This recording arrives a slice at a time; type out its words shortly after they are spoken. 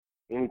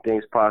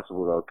anything's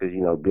possible though, because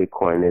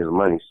Bitcoin is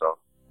money, so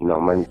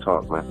money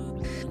talk, man.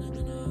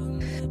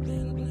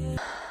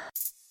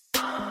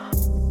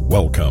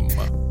 Welcome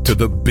to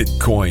the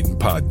Bitcoin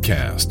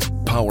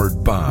Podcast,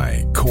 powered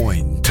by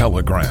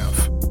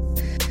Cointelegraph.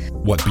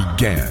 What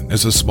began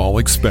as a small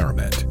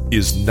experiment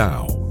is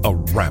now a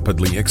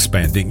rapidly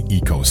expanding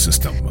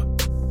ecosystem.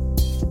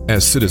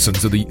 As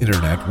citizens of the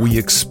internet, we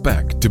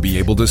expect to be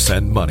able to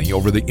send money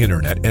over the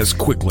internet as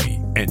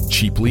quickly and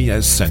cheaply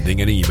as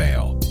sending an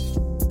email.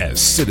 As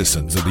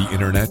citizens of the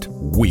internet,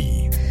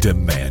 we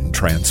demand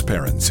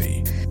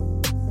transparency.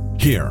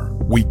 Here,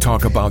 we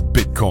talk about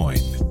Bitcoin,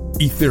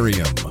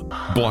 Ethereum,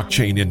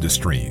 blockchain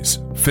industries,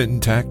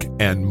 fintech,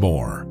 and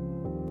more.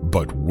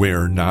 But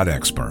we're not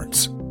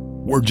experts.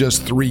 We're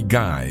just three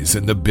guys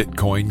in the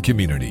Bitcoin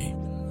community,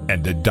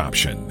 and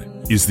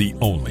adoption is the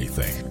only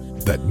thing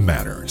that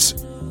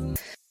matters.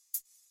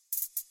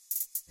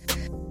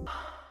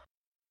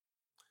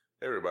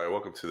 Hey everybody,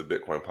 welcome to the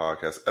Bitcoin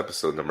Podcast,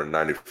 episode number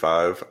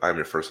 95. I'm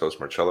your first host,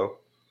 Marcello.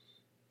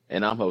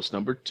 And I'm host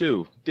number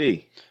 2,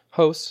 D.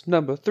 Host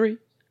number 3,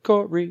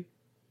 Corey.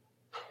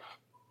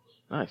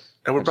 Nice.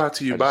 And we're brought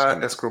to you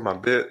by Escrow My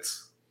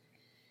Bits.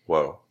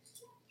 Whoa.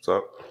 What's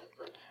up?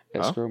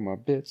 Escrow My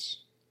Bits.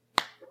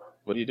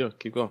 What are you doing?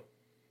 Keep going.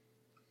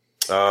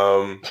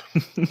 All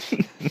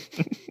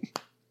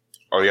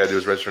you gotta do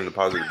is register and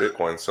deposit your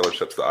Bitcoin, seller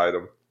ships the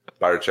item,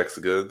 buyer checks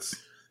the goods,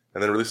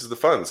 and then releases the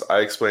funds. I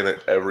explain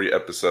it every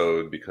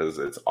episode because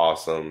it's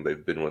awesome.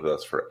 They've been with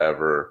us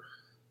forever.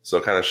 So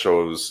it kind of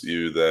shows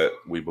you that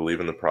we believe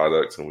in the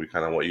product and we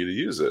kind of want you to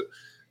use it.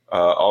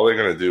 All they're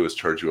going to do is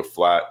charge you a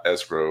flat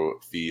escrow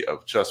fee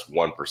of just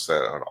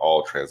 1% on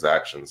all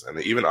transactions. And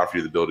they even offer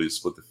you the ability to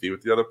split the fee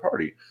with the other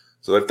party.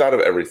 So they've thought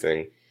of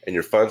everything, and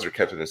your funds are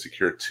kept in a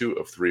secure 2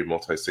 of 3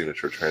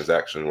 multi-signature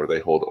transaction where they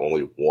hold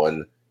only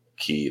one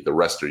key. The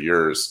rest are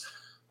yours.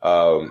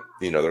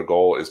 Their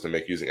goal is to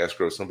make using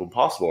escrow as simple as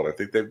possible, and I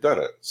think they've done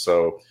it.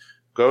 So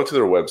go to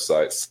their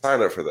website,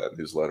 sign up for that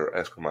newsletter,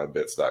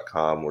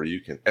 escrowmybits.com, where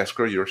you can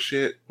escrow your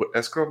shit with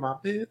Escrow My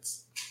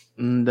Bits.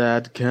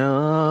 .com.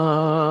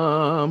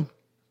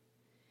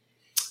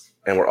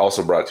 And we're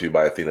also brought to you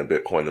by Athena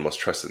Bitcoin, the most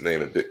trusted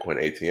name in Bitcoin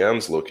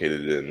ATMs,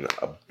 located in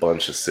a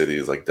bunch of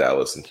cities like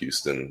Dallas and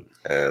Houston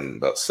and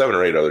about 7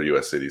 or 8 other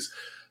U.S. cities.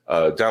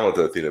 Download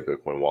the Athena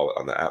Bitcoin wallet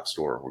on the App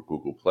Store or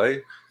Google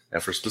Play.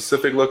 And for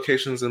specific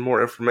locations and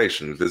more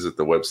information, visit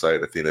the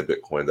website,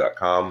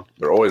 athenabitcoin.com.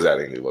 They're always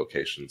adding new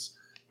locations.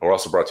 And we're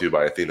also brought to you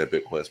by Athena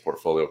Bitcoin's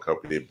portfolio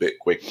company,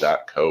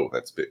 bitquick.co.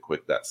 That's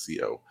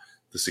bitquick.co.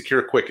 The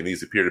secure, quick, and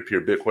easy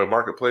peer-to-peer Bitcoin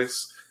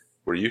marketplace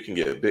where you can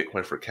get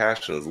Bitcoin for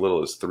cash in as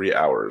little as 3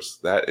 hours.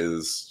 That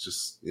is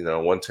just,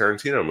 one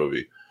Tarantino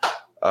movie.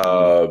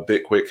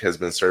 BitQuick has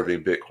been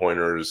serving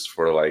Bitcoiners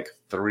for like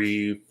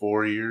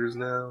 3-4 years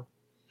now,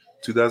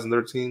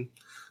 2013.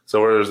 So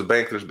where there's a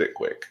bank, there's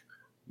BitQuick.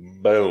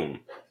 Boom.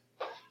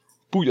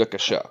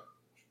 Booyakasha.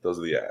 Those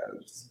are the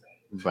ads.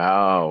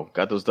 Wow,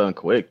 got those done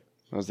quick.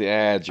 Those are the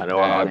ads. I know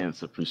our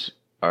audience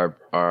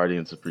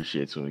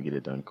appreciates when we get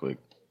it done quick.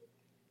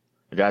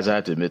 Guys, I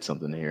have to admit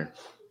something here.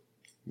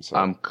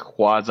 I'm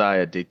quasi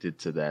addicted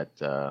to that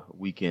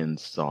Weeknd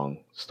song,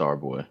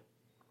 Starboy. I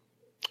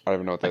don't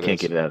even know what that is. I can't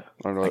get that.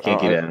 I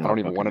don't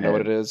even want to know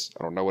what it is.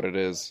 I don't know what it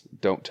is.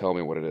 Don't tell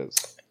me what it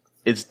is.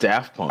 It's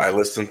Daft Punk. I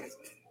listened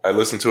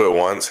to it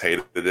once,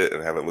 hated it,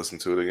 and haven't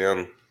listened to it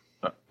again.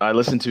 I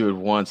listened to it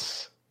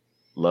once,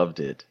 loved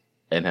it,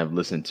 and have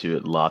listened to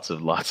it lots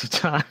of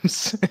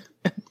times.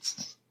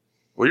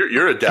 Well,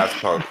 you're a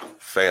Daft Punk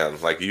fan.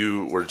 Like,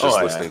 you were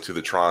just listening to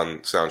the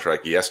Tron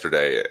soundtrack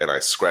yesterday, and I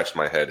scratched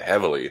my head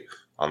heavily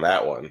on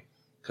that one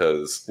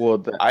because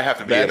I have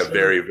to be in a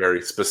very,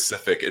 very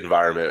specific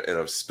environment in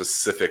a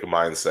specific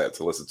mindset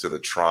to listen to the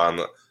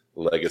Tron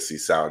Legacy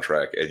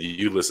soundtrack, and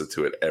you listen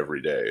to it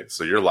every day.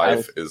 So your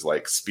life is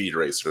like Speed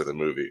Racer, the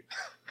movie.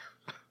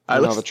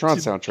 The Tron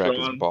soundtrack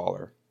is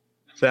baller.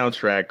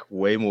 Soundtrack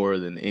way more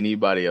than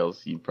anybody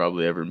else you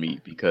probably ever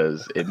meet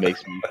because it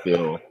makes me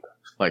feel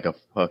like a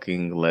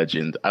fucking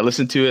legend. I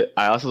listen to it.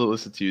 I also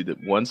listen to the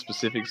one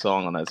specific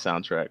song on that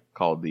soundtrack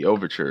called The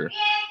Overture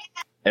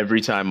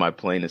every time my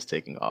plane is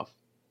taking off.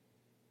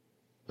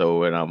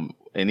 So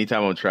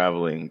anytime I'm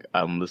traveling,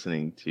 I'm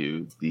listening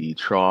to the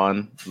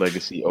Tron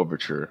Legacy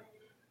Overture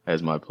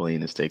as my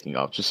plane is taking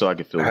off, just so I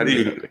can feel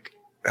epic.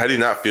 How do you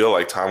not feel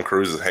like Tom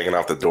Cruise is hanging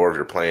off the door of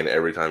your plane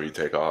every time you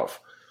take off?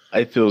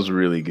 It feels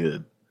really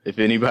good. If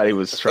anybody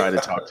was trying to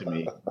talk to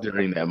me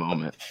during that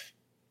moment,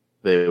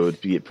 they would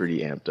get pretty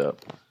amped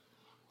up.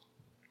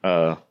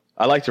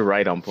 I like to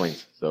write on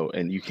planes,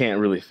 and you can't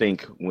really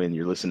think when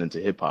you're listening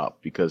to hip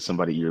hop because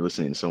you're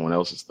listening to someone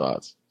else's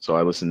thoughts. So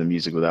I listen to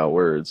music without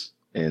words,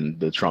 and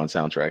the Tron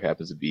soundtrack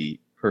happens to be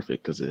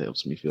perfect because it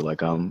helps me feel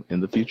like I'm in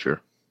the future.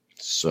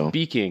 So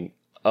speaking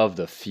of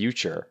the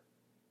future,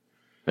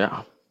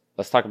 yeah,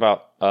 let's talk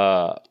about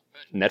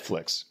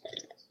Netflix.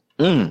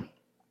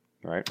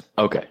 Right?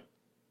 Okay.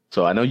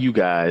 So I know you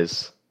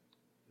guys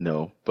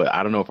know, but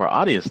I don't know if our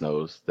audience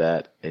knows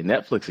that a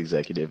Netflix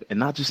executive, and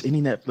not just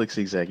any Netflix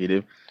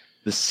executive,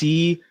 the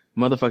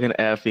motherfucking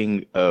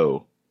effing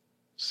O.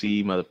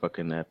 C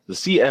motherfucking F. The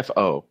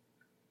CFO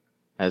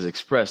has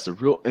expressed a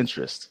real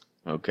interest,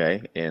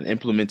 okay, in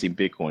implementing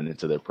Bitcoin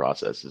into their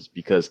processes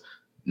because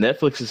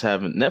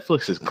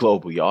Netflix is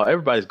global, y'all.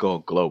 Everybody's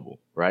going global,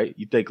 right?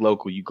 You think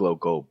local, you go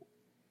global.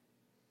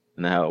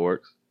 Isn't that how it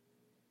works?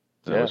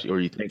 Yeah, Or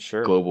you think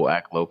sure. global,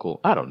 act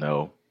local? I don't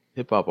know.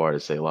 Hip hop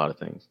artists say a lot of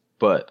things,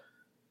 but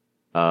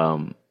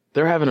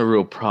they're having a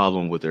real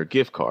problem with their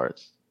gift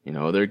cards. You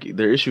know,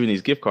 they're issuing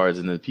these gift cards,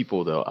 and then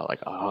people they'll are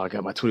like, oh, I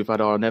got my $25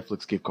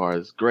 Netflix gift card,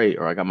 it's great,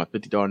 or I got my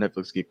 $50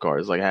 Netflix gift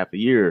card, it's like half a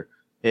year,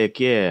 heck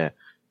yeah,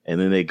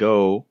 and then they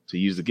go to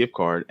use the gift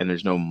card, and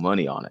there's no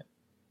money on it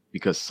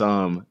because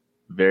some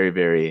very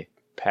very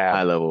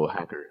high Pab, level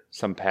hacker,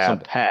 some some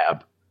pab.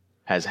 pab,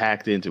 has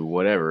hacked into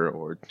whatever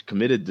or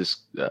committed this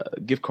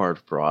gift card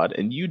fraud,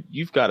 and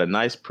you've got a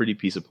nice pretty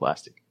piece of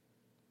plastic,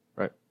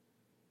 right?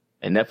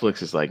 And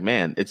Netflix is like,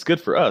 man, it's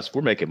good for us.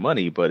 We're making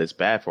money, but it's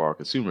bad for our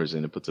consumers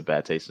and it puts a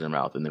bad taste in their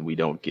mouth. And then we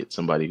don't get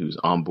somebody who's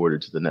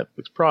onboarded to the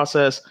Netflix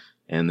process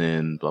and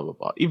then blah, blah,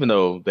 blah. Even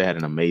though they had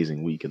an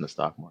amazing week in the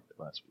stock market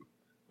last week.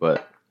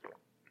 But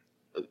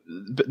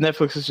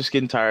Netflix is just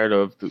getting tired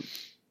of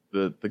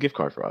the gift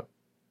card fraud.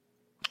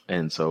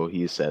 And so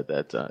he said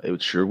that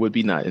sure would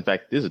be nice. In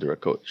fact, this is a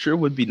direct quote. Sure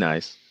would be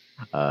nice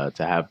to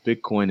have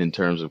Bitcoin in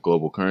terms of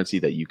global currency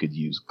that you could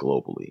use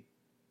globally.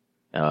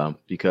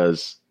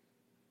 Because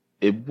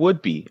it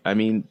would be. I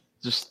mean,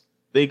 just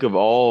think of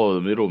all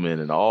the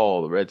middlemen and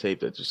all the red tape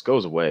that just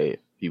goes away if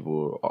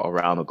people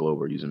around the globe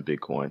are using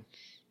Bitcoin.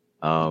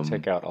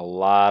 Take out a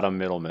lot of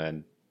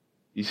middlemen.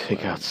 You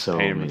take out so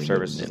paying many for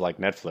services middlemen.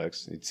 like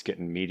Netflix. It's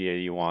getting media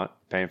you want,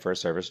 paying for a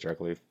service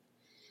directly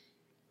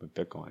with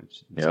Bitcoin.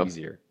 It's Yep.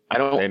 easier. I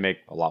don't. They make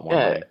a lot more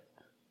Yeah, money.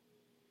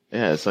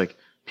 yeah. It's like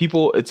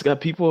people. It's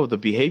got people. The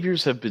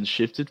behaviors have been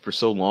shifted for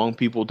so long.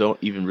 People don't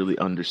even really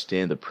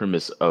understand the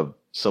premise of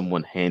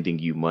someone handing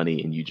you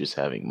money and you just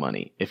having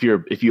money. If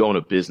you own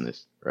a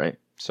business, right?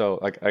 So,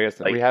 like, I guess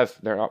Like,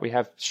 we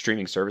have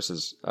streaming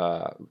services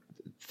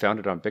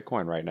founded on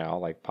Bitcoin right now,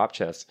 like Pop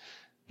Chess,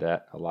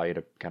 that allow you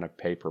to kind of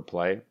pay per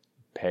play,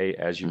 pay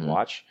as you mhm,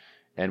 watch.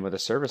 And with a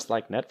service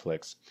like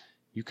Netflix,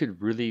 you could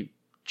really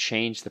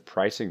change the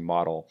pricing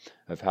model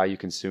of how you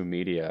consume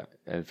media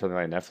and something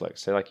like Netflix.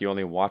 Say like you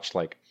only watch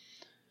like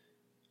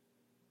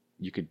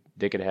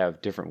they could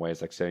have different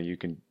ways. Like say you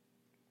can,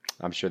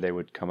 I'm sure they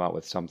would come out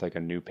with something like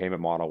a new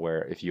payment model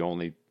where if you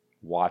only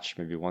watch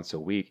maybe once a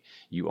week,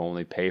 you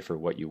only pay for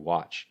what you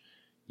watch.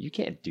 You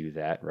can't do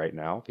that right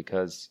now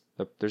because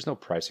there's no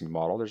pricing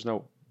model. There's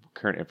no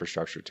current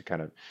infrastructure to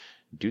kind of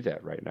do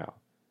that right now,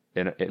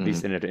 at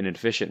least in an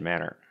efficient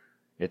manner.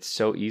 It's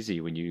so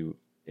easy when you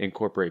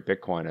incorporate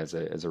Bitcoin as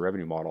a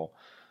revenue model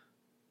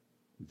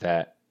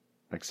that,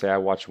 like, say I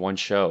watch one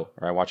show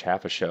or I watch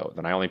half a show,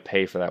 then I only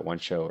pay for that one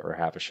show or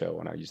half a show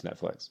when I use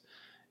Netflix.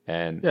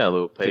 And yeah, a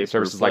little pay per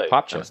services play like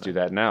Pop kind of Chess do thing.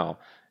 that now.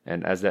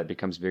 And as that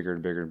becomes bigger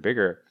and bigger and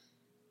bigger,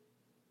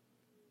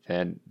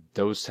 then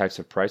those types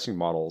of pricing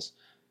models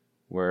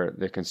where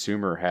the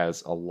consumer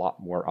has a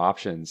lot more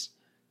options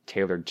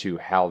tailored to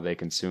how they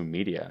consume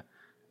media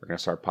are going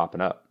to start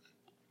popping up.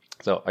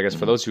 So I guess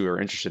for Mhm. those who are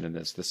interested in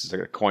this is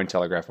a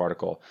Cointelegraph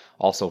article,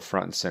 also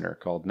front and center,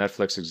 called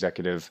 "Netflix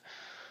Executive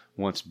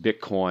Wants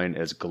Bitcoin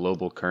as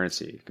Global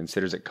Currency,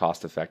 Considers It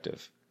Cost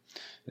Effective."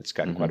 It's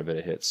gotten quite a bit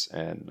of hits,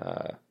 and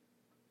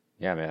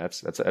yeah, man,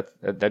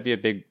 that'd be a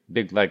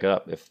big leg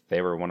up if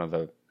they were one of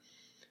the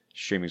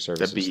streaming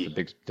services,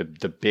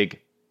 the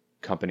big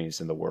companies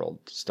in the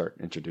world to start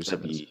introducing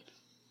That'd this. be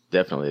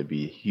definitely it'd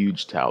be a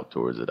huge tout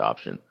towards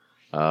adoption.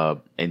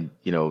 And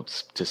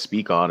to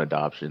speak on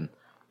adoption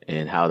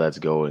and how that's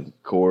going,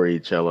 Corey,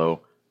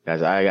 Cello,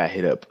 guys, I got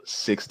hit up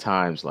 6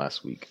 times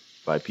last week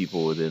by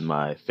people within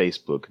my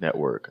Facebook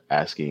network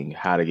asking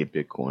how to get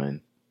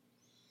Bitcoin,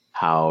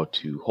 how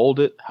to hold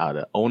it, how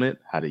to own it,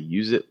 how to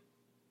use it.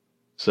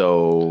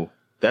 So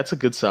that's a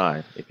good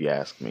sign, if you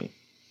ask me.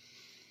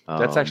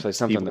 That's actually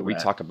something People that we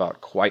that- talk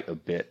about quite a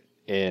bit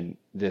in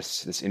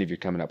this interview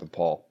coming up with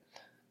Paul.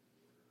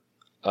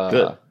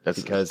 Good.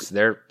 That's Because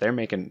they're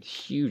making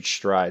huge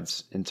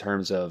strides in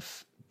terms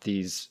of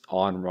these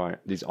on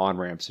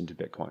ramps into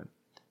Bitcoin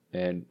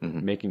and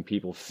making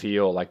people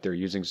feel like they're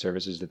using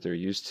services that they're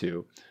used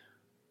to,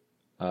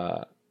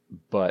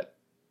 but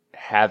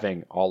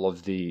having all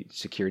of the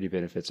security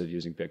benefits of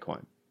using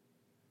Bitcoin.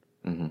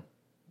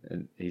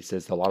 And he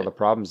says a lot of the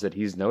problems that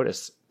he's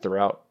noticed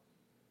throughout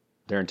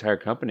their entire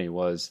company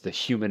was the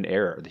human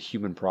error, the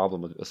human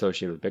problem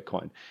associated with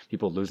Bitcoin.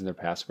 People losing their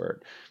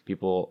password,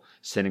 people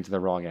sending to the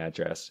wrong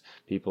address,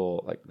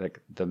 people like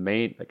the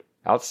main, like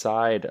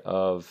outside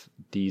of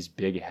these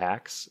big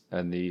hacks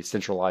and the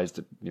centralized,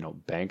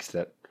 banks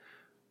that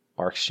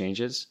are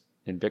exchanges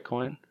in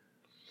Bitcoin.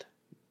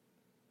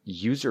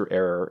 User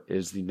error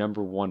is the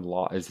number one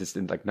loss, is this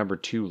number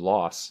 2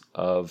 loss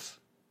of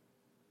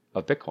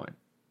Bitcoin.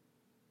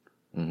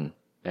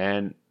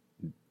 And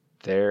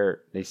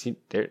they're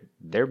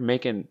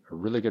making a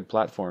really good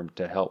platform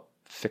to help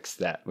fix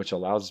that, which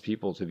allows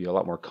people to be a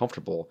lot more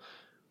comfortable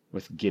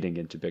with getting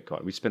into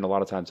Bitcoin. We spend a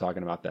lot of time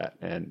talking about that,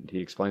 and he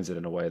explains it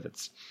in a way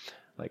that's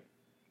like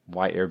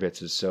why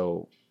Airbits is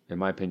so, in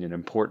my opinion,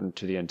 important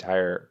to the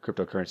entire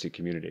cryptocurrency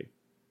community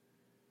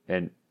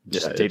and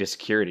just data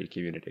security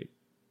community.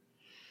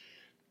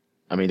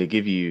 I mean, to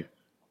give you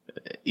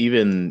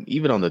even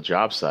on the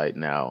job site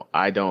now,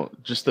 I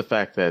don't, just the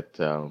fact that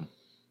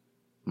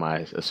my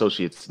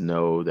associates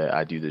know that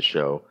I do this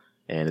show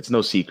and it's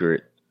no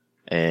secret,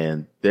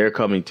 and they're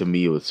coming to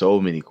me with so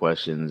many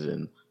questions,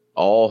 and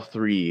all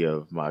three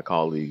of my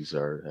colleagues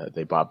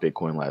they bought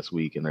Bitcoin last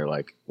week, and they're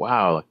like,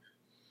 wow,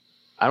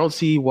 I don't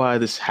see why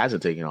this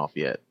hasn't taken off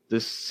yet.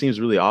 This seems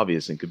really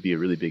obvious and could be a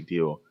really big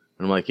deal.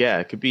 And I'm like, yeah,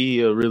 it could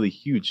be a really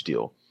huge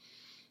deal.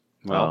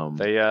 Well,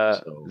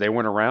 they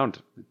went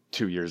around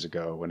 2 years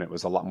ago when it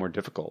was a lot more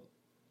difficult.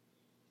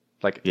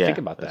 Like, think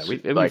about that.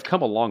 We've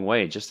come a long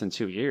way just in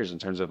 2 years in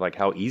terms of like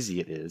how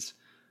easy it is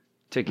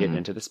to get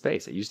into the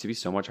space. It used to be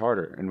so much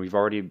harder, and we've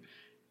already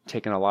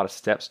taken a lot of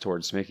steps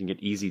towards making it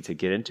easy to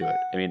get into it.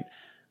 I mean,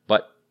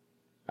 but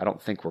I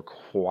don't think we're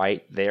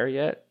quite there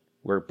yet.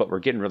 But we're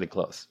getting really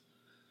close.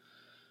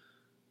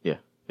 Yeah,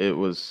 it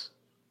was.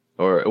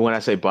 Or when I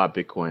say bought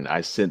Bitcoin,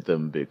 I sent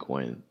them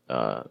Bitcoin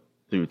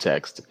through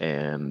text,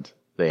 and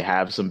they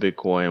have some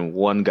Bitcoin.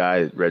 One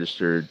guy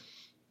registered.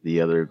 The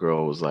other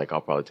girl was like,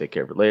 I'll probably take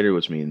care of it later,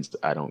 which means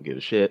I don't give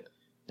a shit.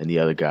 And the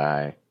other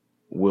guy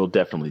will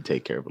definitely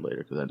take care of it later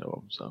because I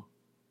know him. So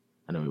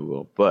I know he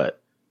will.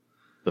 But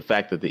the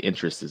fact that the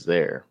interest is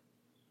there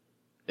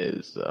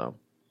is,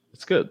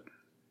 it's good.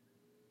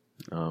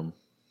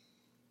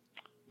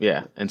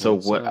 Yeah. And so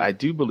what I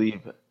do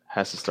believe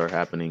has to start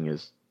happening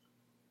is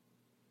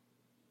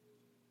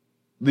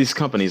these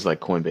companies like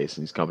Coinbase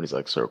and these companies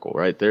like Circle,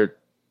 right?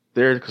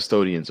 They're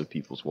custodians of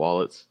people's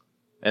wallets.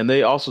 And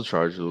they also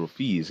charge little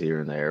fees here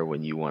and there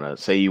when you want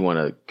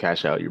to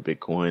cash out your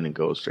Bitcoin and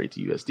go straight to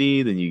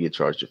USD, then you get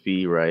charged a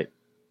fee, right?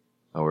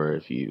 Or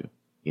if you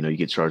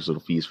get charged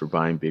little fees for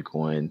buying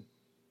Bitcoin,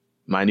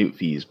 minute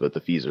fees, but the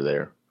fees are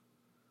there.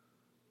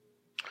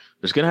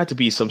 There's going to have to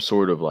be some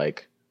sort of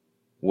like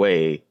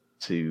way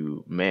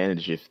to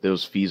manage if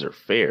those fees are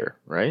fair,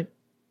 right?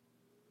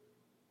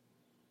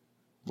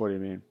 What do you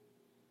mean?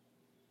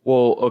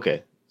 Well,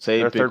 okay. Say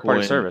they're a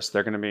third-party service.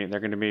 They're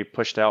going to be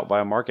pushed out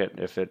by a market.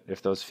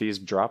 If those fees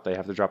drop, they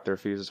have to drop their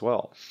fees as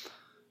well.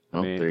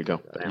 I mean, there you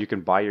go. You can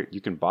buy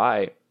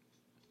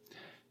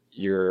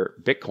your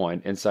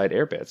Bitcoin inside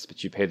Airbits,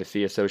 but you pay the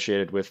fee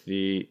associated with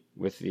the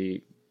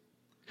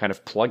kind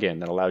of plugin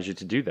that allows you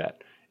to do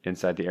that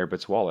inside the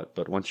Airbits wallet.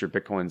 But once your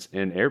Bitcoin's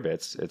in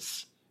Airbits,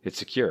 it's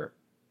secure.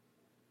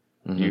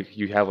 Mm-hmm.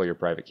 You have all your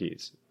private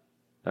keys,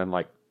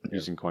 unlike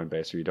using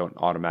Coinbase, where you don't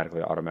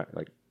automatically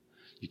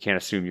you can't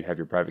assume you have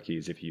your private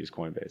keys if you use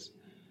Coinbase.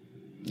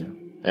 Yeah.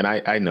 And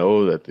I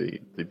know that the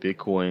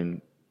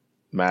Bitcoin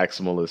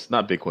maximalists,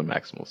 not Bitcoin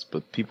maximalists,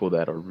 but people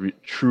that are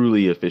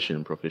truly efficient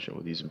and proficient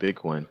with using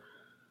Bitcoin,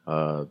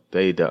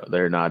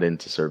 they're not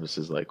into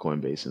services like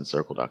Coinbase and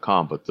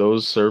Circle.com. But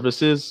those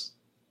services,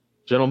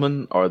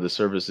 gentlemen, are the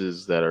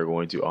services that are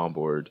going to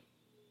onboard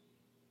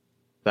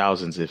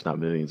thousands, if not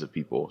millions of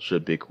people,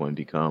 should Bitcoin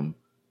become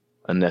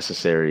a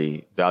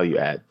necessary value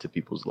add to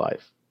people's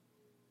life.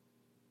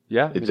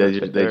 Yeah, they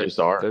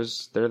just are.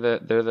 They're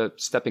the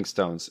stepping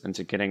stones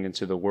into getting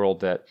into the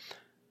world that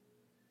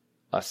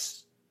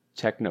us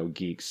techno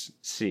geeks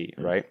see.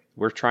 Right?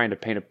 We're trying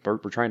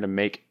to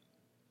make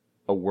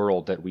a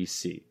world that we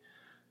see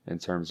in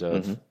terms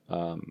of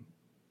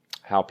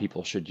how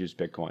people should use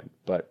Bitcoin.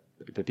 But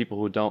the people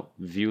who don't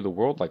view the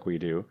world like we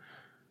do,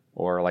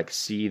 or like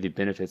see the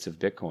benefits of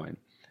Bitcoin,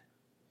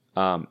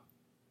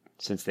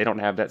 since they don't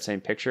have that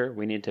same picture,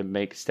 we need to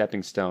make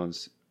stepping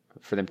stones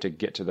for them to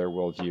get to their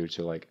worldview,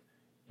 to like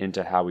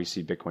into how we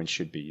see Bitcoin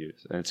should be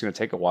used. And it's going to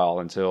take a while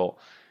until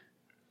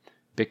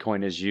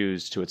Bitcoin is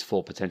used to its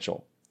full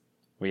potential.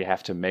 We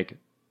have to do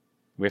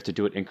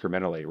it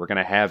incrementally. We're going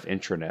to have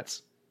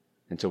intranets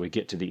until we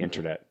get to the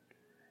internet.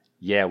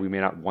 Yeah, we may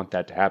not want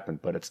that to happen,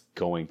 but it's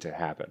going to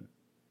happen.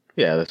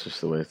 Yeah, that's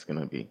just the way it's going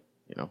to be,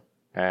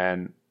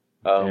 And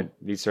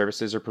these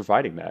services are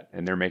providing that,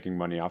 and they're making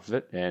money off of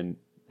it. And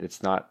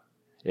it's not,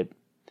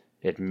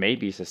 it may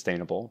be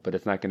sustainable, but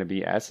it's not going to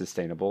be as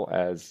sustainable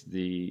as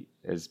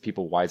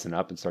people wisen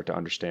up and start to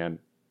understand,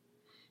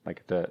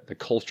 like the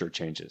culture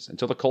changes.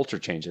 Until the culture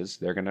changes,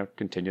 they're going to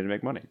continue to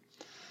make money.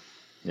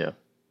 Yeah,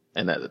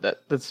 and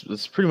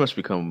that's pretty much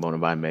become one of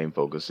my main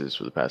focuses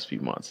for the past few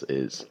months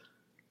is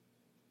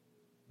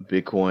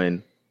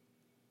Bitcoin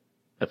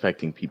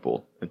affecting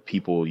people and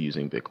people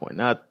using Bitcoin,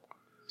 not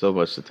so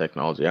much the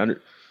technology.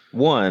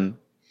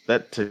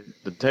 The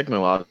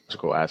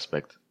technological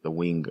aspect, the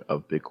wing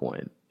of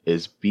Bitcoin,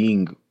 is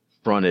being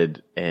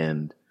fronted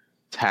and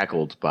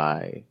tackled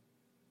by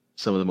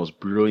some of the most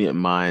brilliant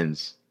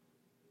minds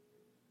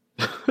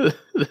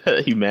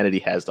that humanity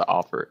has to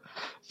offer.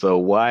 So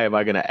why am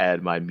I going to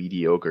add my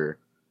mediocre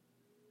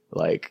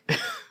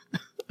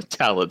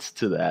talents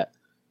to that?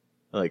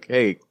 Like,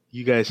 hey,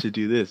 you guys should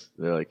do this.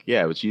 And they're like,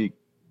 yeah, but you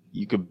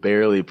could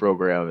barely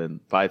program in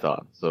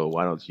Python, so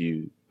why don't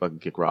you fucking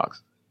kick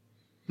rocks?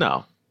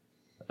 No.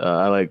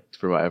 I like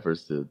for my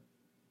efforts to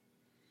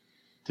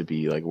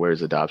be like,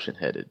 where's adoption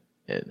headed,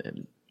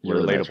 and what You're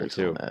are the relatable metrics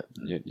too. on that?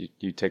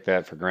 You take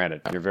that for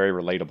granted. You're very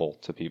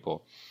relatable to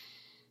people.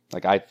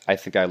 Like I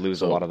think I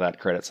lose a lot of that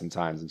credit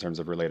sometimes in terms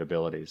of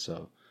relatability.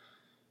 So,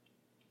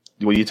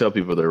 Well, you tell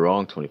people they're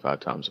wrong 25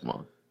 times a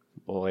month.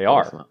 well, they Well,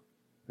 are.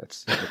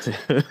 That's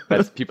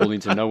people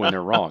need to know when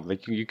they're wrong.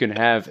 Like you can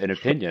have an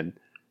opinion,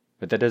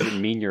 but that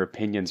doesn't mean your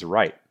opinion's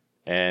right.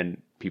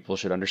 And people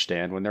should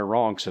understand when they're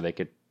wrong, so they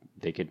could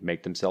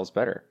make themselves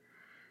better.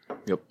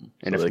 Yep.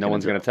 And So if no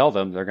one's going to tell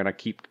them, they're going to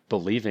keep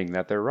believing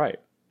that they're right.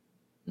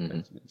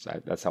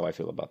 That's how I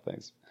feel about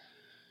things.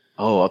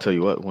 Oh, I'll tell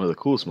you what. One of the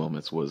coolest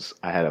moments was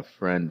I had a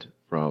friend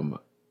from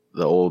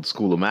the old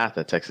School of Math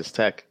at Texas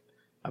Tech.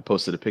 I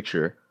posted a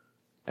picture,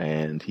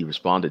 and he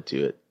responded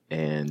to it.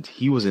 And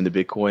he was into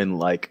Bitcoin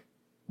like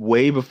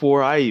way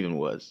before I even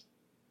was.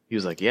 He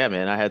was like, "Yeah,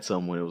 man, I had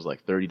some when it was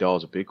like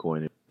 $30 a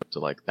Bitcoin to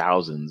like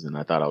thousands, and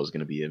I thought I was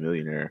going to be a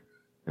millionaire."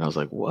 And I was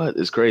like, "What?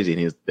 It's crazy." And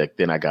he was like,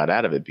 then I got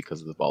out of it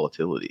because of the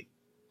volatility.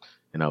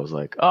 And I was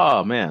like,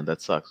 "Oh man,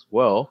 that sucks."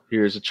 Well,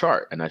 here's a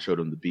chart, and I showed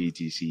him the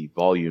BTC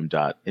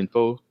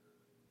volume.info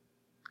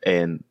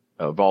and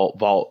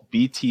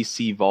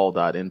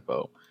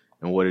btcvol.info.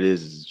 And what it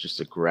is just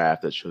a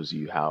graph that shows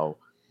you how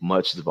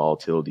much the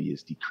volatility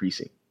is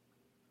decreasing.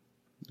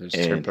 It's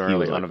And temporarily he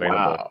was like,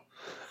 unavailable.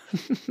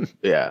 wow.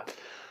 Yeah.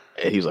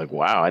 And he was like,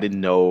 wow, I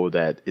didn't know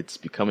that it's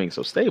becoming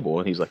so stable.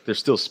 And he's like, there's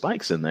still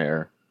spikes in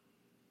there,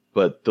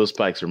 but those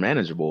spikes are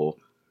manageable.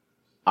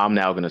 I'm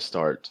now going to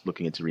start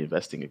looking into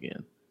reinvesting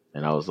again.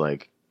 And I was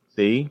like,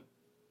 see,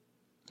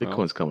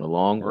 Bitcoin's coming a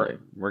long way.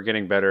 We're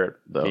getting better at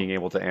Though. being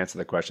able to answer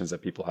the questions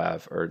that people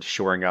have, or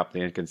shoring up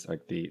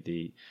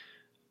the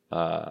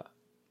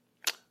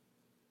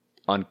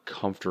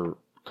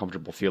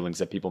uncomfortable feelings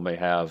that people may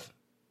have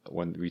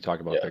when we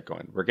talk about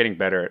Bitcoin. We're getting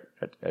better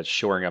at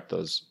shoring up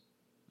those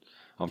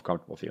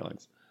uncomfortable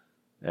feelings.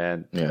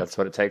 And that's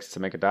what it takes to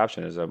make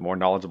adoption, is a more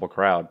knowledgeable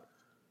crowd,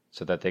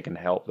 so that they can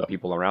help the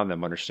people around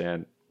them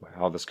understand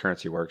how this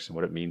currency works and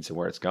what it means and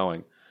where it's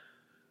going.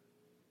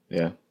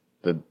 Yeah.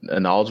 A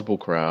knowledgeable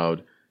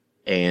crowd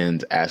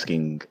and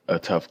asking a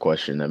tough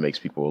question that makes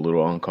people a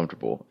little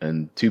uncomfortable.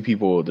 And I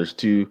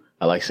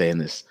like saying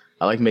this.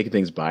 I like making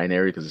things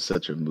binary because it's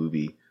such a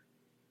movie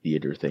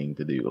theater thing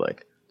to do.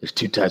 Like, there's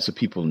two types of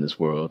people in this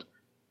world.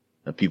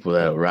 The people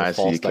that rise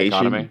to the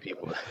occasion.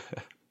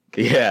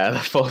 The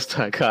false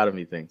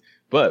dichotomy thing.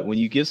 But when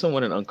you give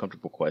someone an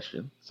uncomfortable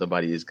question,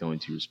 somebody is going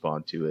to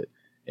respond to it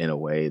in a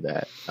way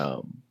that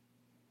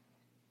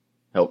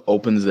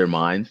opens their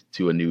mind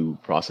to a new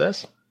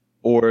process,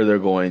 or they're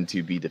going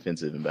to be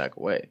defensive and back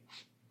away.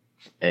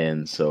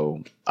 And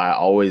so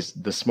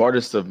the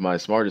smartest of my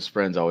smartest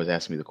friends always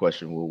ask me the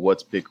question, well,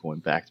 what's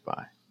Bitcoin backed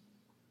by?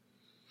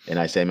 And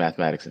I say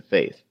mathematics and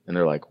faith. And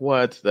they're like,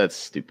 what? That's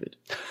stupid.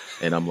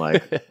 And I'm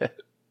like,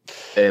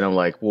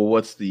 well,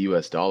 what's the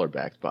US dollar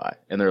backed by?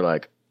 And they're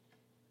like,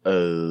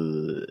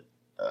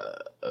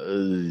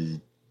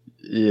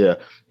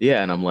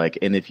 yeah. And I'm like,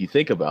 and if you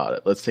think about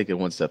it, let's take it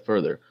one step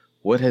further.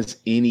 What has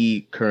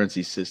any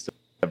currency system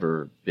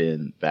ever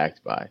been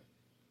backed by?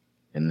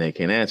 And they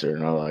can't answer.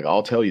 And I'm like,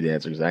 I'll tell you the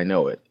answer because I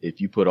know it. If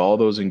you put all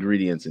those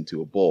ingredients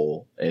into a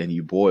bowl and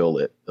you boil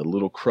it, the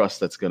little crust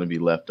that's going to be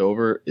left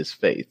over is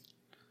faith.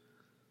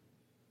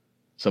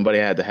 Somebody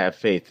had to have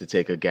faith to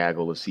take a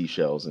gaggle of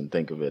seashells and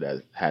think of it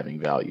as having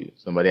value.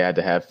 Somebody had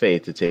to have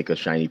faith to take a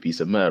shiny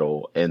piece of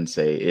metal and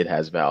say it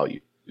has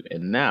value.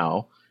 And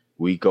now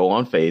we go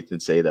on faith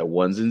and say that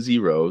ones and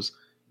zeros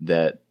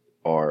that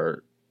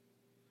are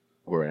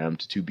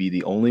programmed to be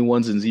the only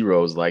ones and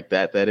zeros like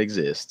that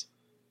exist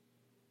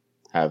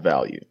have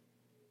value.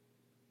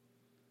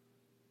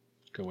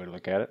 Good way to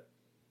look at it.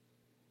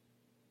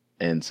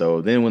 And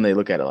so then when they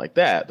look at it like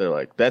that, they're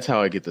like, that's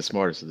how I get the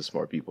smartest of the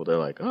smart people. They're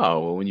like, oh,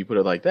 well, when you put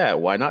it like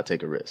that, why not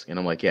take a risk? And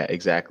I'm like, yeah,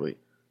 exactly.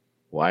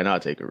 Why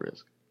not take a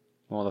risk?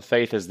 Well, the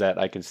faith is that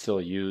I can still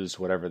use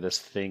whatever this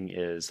thing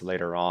is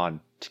later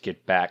on to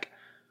get back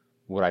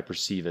what I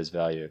perceive as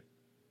value.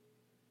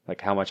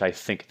 Like how much I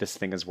think this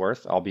thing is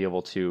worth, I'll be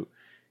able to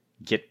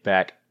get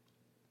back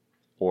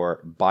or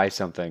buy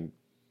something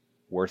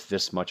worth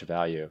this much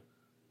value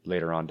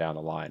later on down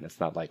the line. It's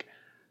not like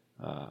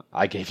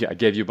I gave you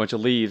a bunch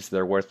of leaves.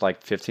 They're worth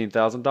like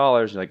 $15,000.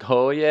 You're like,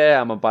 oh yeah,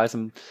 I'm gonna buy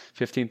some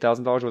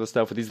 $15,000 worth of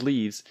stuff with these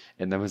leaves.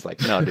 And then it was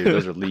like, no, dude,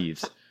 those are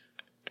leaves.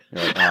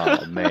 You're like,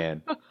 oh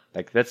man,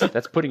 like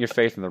that's putting your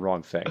faith in the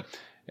wrong thing.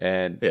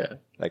 And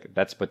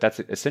that's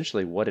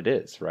essentially what it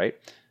is, right?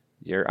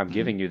 I'm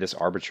giving you this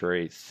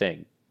arbitrary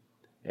thing,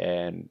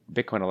 and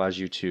Bitcoin allows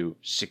you to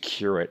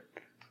secure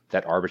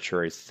that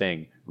arbitrary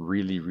thing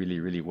really, really,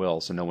 really well,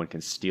 so no one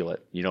can steal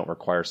it. You don't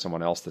require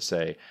someone else to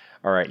say,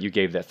 all right, you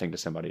gave that thing to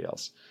somebody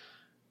else.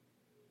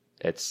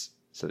 Like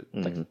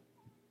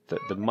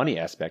the money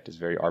aspect is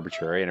very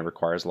arbitrary and it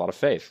requires a lot of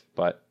faith,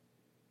 but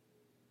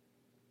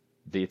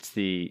it's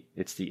the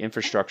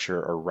infrastructure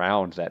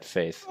around that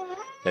faith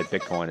that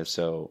Bitcoin is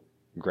so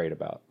great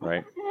about,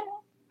 right?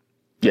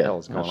 What the hell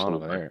is going on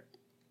over there?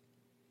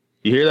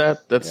 You hear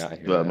that? That's I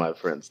hear that. My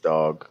friend's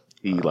dog.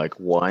 He like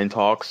wine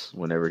talks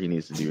whenever he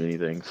needs to do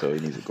anything, so he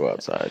needs to go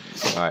outside.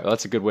 All right, well,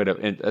 that's a good way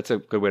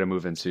to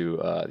move into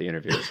the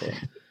interview. So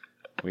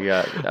we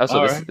got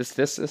also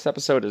this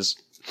episode is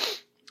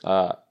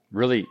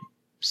really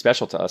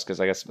special to us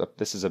because I guess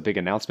this is a big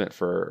announcement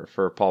for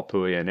Paul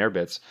Pui and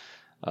Airbits.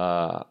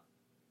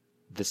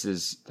 This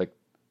is like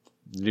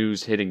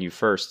news hitting you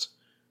first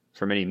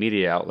from any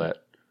media outlet.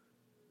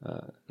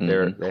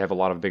 They have a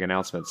lot of big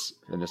announcements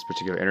in this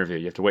particular interview.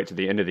 You have to wait to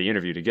the end of the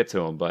interview to get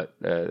to them, but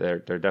they're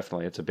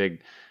definitely it's a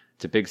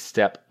big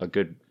step,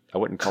 I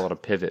wouldn't call it a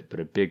pivot, but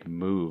a big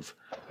move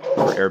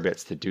for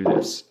Airbits to do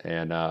this,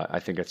 and I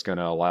think it's going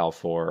to allow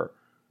for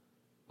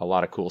a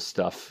lot of cool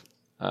stuff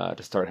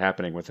to start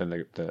happening within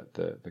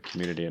the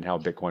community and how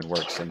Bitcoin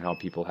works and how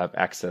people have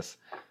access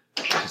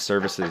to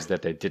services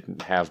that they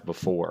didn't have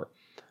before.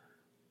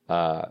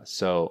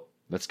 So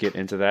let's get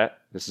into that.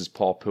 This is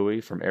Paul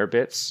Pui from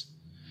Airbits.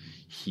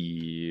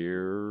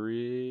 Here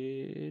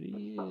it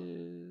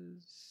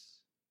is.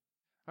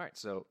 All right,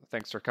 so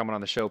thanks for coming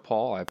on the show,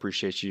 Paul. I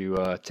appreciate you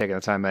taking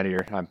the time out of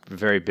your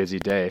very busy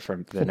day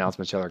from the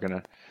announcements y'all are going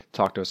to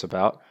talk to us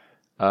about.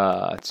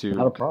 To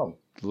Not a problem.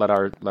 Let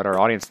our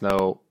audience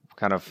know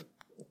kind of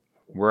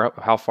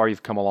how far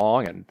you've come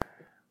along and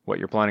what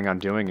you're planning on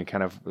doing and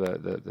kind of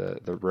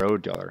the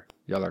road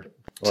y'all are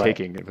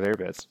taking with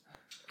Airbits.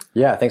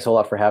 Yeah, thanks a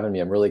lot for having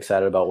me. I'm really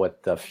excited about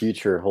what the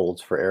future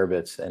holds for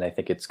Airbits, and I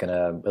think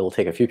it'll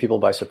take a few people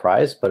by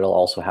surprise, but it'll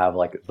also have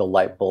like the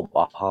light bulb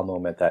aha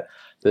moment that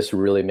this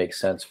really makes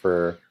sense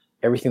for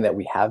everything that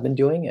we have been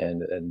doing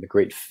and the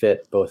great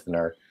fit both in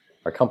our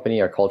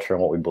company, our culture,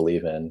 and what we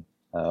believe in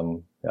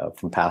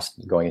from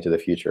past going into the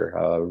future.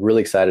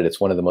 Really excited. It's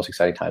one of the most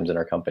exciting times in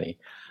our company,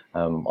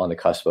 on the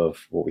cusp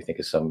of what we think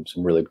is some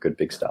really good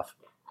big stuff.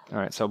 All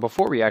right, so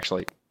before we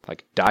actually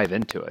like dive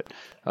into it,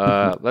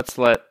 let's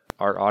let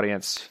our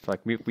audience,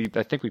 like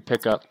I think we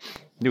pick up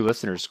new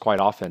listeners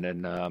quite often,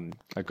 and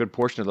a good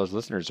portion of those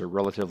listeners are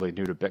relatively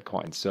new to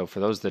Bitcoin. So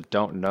for those that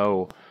don't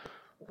know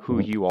who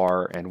you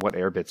are and what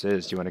Airbits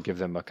is, do you want to give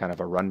them a kind of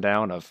a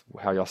rundown of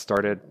how y'all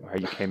started, how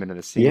you came into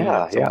the scene?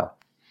 Yeah.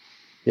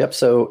 Yep.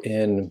 So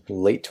in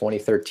late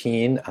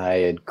 2013, I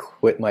had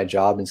quit my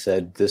job and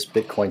said, this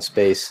Bitcoin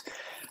space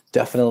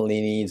definitely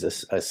needs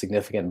a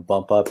significant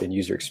bump up in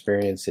user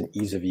experience and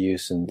ease of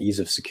use and ease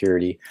of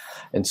security.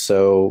 And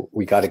so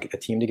we got a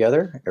team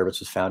together. Airbits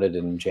was founded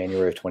in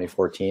January of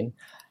 2014,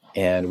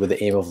 and with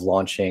the aim of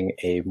launching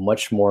a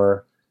much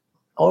more,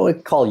 I don't want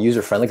to call it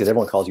user-friendly because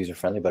everyone calls it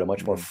user-friendly, but a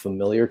much more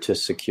familiar to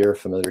secure,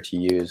 familiar to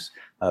use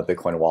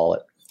Bitcoin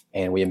wallet.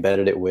 And we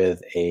embedded it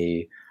with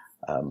a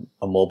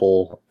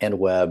mobile and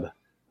web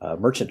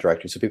merchant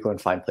directory, so people can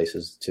find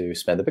places to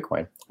spend the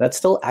Bitcoin. That's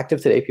still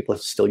active today. People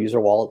still use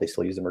their wallet. They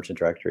still use the merchant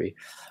directory.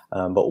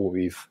 But what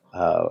we've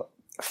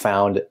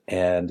found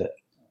and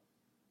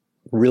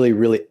really,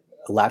 really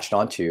latched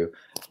onto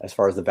as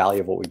far as the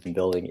value of what we've been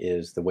building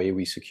is the way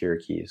we secure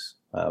keys,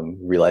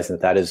 realizing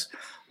that is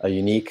a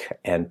unique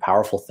and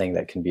powerful thing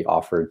that can be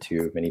offered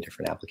to many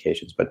different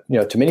applications. But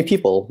to many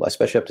people,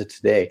 especially up to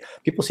today,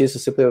 people see this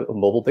as simply a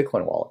mobile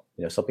Bitcoin wallet.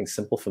 Something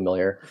simple,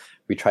 familiar.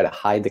 We try to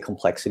hide the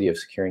complexity of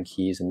securing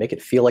keys and make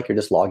it feel like you're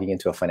just logging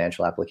into a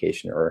financial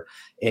application or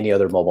any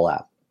other mobile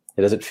app.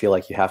 It doesn't feel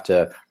like you have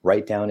to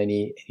write down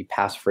any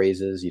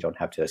passphrases. You don't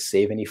have to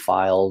save any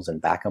files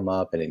and back them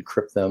up and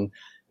encrypt them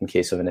in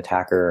case of an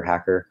attacker or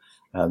hacker.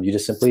 You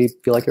just simply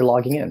feel like you're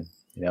logging in.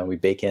 We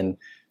bake in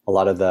a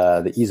lot of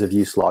the ease of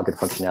use login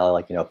functionality,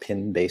 like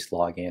PIN-based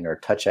login or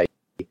Touch ID.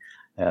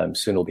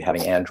 Soon we'll be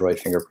having Android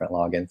fingerprint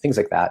login, things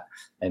like that,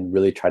 and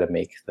really try to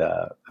make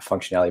the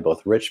functionality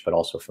both rich but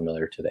also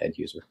familiar to the end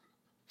user.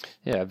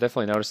 Yeah, I've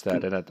definitely noticed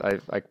that.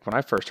 And when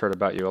I first heard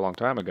about you a long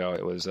time ago,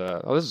 it was,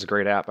 this is a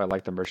great app. I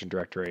like the merchant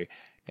directory.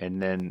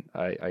 And then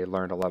I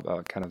learned a lot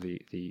about kind of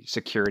the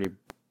security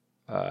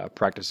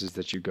practices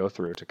that you go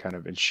through to kind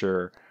of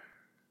ensure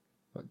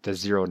the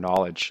zero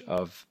knowledge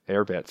of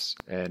Airbits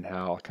and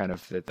how kind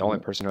of the only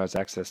person who has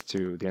access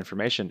to the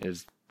information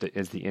is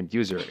the end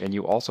user. And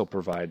you also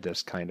provide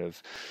this kind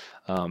of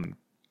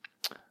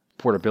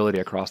portability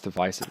across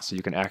devices, so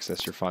you can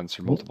access your funds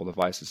from multiple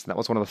devices. And that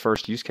was one of the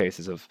first use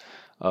cases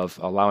of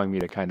allowing me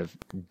to kind of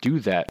do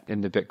that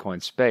in the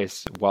Bitcoin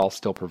space while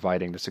still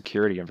providing the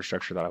security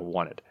infrastructure that I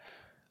wanted.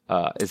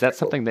 Is that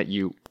something that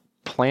you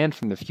planned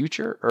from the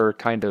future, or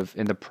kind of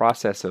in the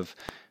process of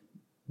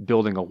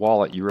building a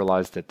wallet, you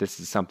realized that this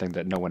is something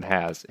that no one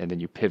has, and then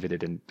you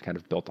pivoted and kind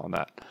of built on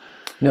that?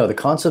 No, the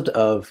concept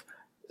of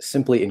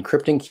simply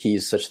encrypting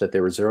keys such that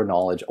they were zero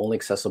knowledge, only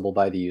accessible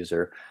by the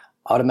user,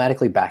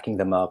 automatically backing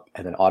them up,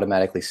 and then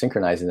automatically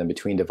synchronizing them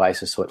between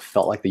devices so it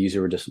felt like the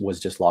user was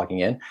just logging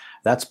in.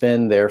 That's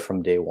been there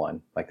from day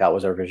one. Like, that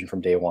was our vision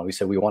from day one. We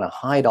said we want to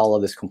hide all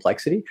of this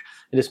complexity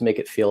and just make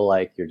it feel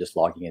like you're just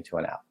logging into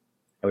an app.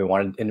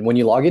 And when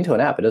you log into an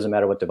app, it doesn't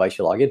matter what device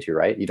you log into,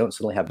 right? You don't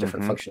suddenly have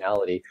different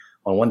functionality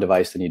on one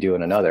device than you do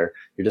in another.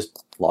 You're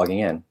just logging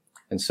in.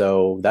 And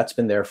so that's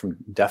been there from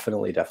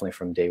definitely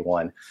from day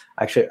one.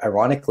 Actually,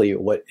 ironically,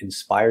 what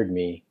inspired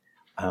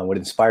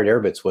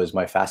Airbits was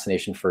my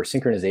fascination for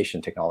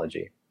synchronization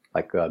technology.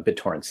 like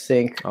BitTorrent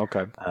Sync.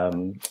 Okay.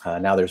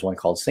 Now there's one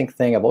called Sync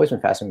Thing. I've always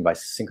been fascinated by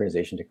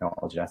synchronization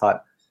technology. And I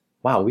thought,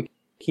 wow, we can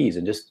keys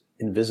and just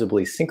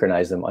invisibly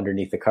synchronize them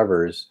underneath the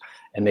covers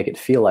and make it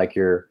feel like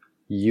you're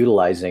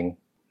utilizing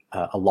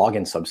a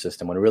login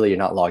subsystem when really you're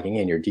not logging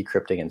in, you're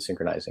decrypting and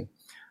synchronizing.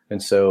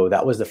 And so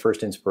that was the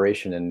first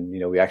inspiration. And,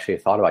 we actually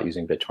thought about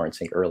using BitTorrent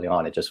Sync early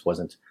on. It just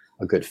wasn't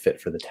a good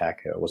fit for the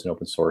tech. It wasn't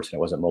open source and it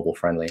wasn't mobile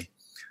friendly.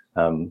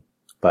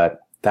 But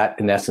that,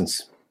 in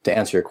essence, to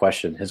answer your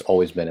question, has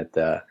always been at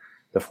the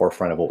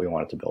forefront of what we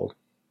wanted to build.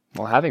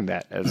 Well, having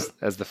that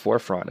as the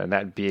forefront and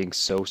that being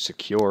so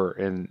secure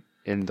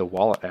in the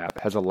wallet app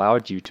has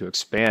allowed you to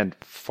expand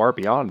far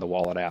beyond the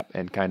wallet app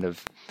and kind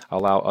of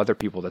allow other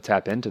people to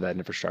tap into that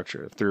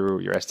infrastructure through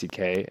your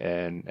SDK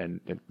and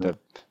the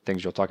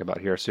things you'll talk about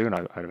here soon,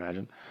 I'd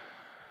imagine.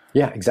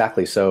 Yeah,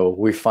 exactly. So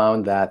we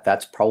found that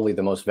that's probably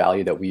the most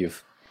value that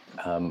we've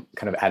kind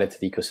of added to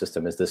the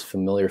ecosystem is this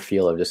familiar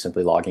feel of just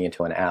simply logging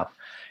into an app.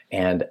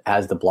 And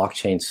as the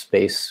blockchain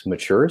space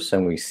matures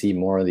and we see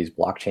more of these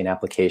blockchain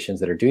applications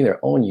that are doing their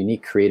own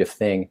unique creative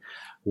thing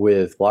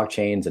with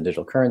blockchains and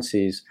digital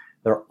currencies,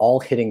 they're all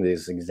hitting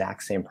this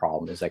exact same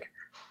problem. It's like,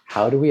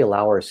 how do we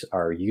allow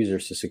our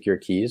users to secure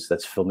keys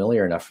that's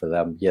familiar enough for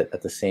them, yet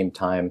at the same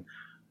time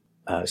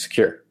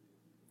secure?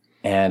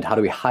 And how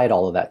do we hide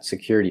all of that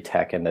security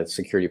tech and the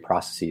security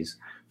processes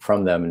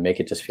from them and make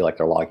it just feel like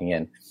they're logging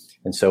in?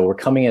 And so we're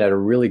coming in at a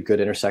really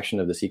good intersection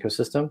of this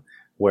ecosystem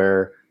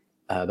where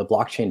the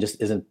blockchain just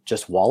isn't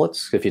just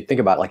wallets. If you think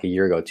about like a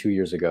year ago, 2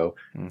 years ago,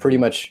 pretty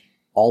much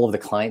all of the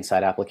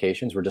client-side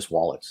applications were just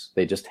wallets.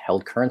 They just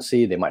held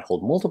currency. They might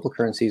hold multiple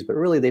currencies, but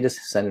really they just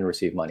send and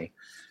receive money.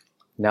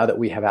 Now that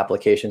we have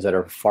applications that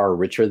are far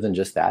richer than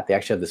just that, they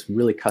actually have this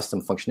really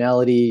custom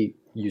functionality,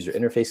 user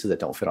interfaces that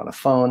don't fit on a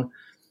phone.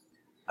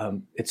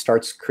 It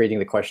starts creating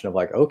the question of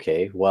like,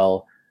 okay,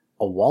 well,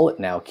 a wallet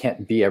now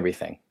can't be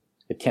everything.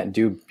 It can't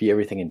be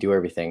everything and do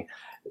everything.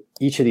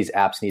 Each of these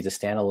apps needs to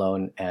stand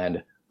alone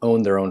and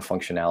own their own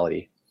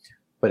functionality.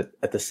 But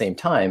at the same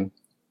time,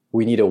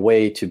 we need a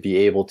way to be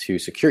able to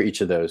secure each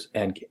of those.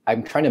 And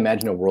I'm trying to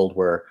imagine a world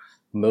where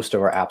most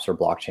of our apps are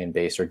blockchain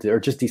based or they're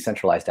just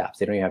decentralized apps.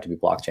 They don't even have to be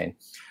blockchain.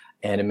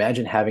 And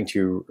imagine having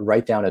to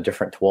write down a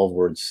different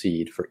 12-word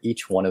seed for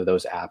each one of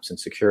those apps and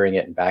securing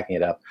it and backing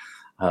it up.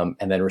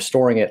 And then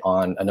restoring it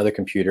on another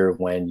computer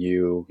when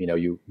you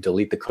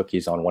delete the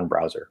cookies on one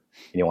browser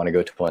and you want to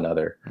go to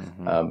another,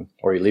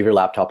 or you leave your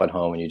laptop at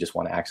home and you just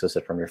want to access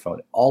it from your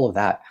phone. All of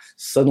that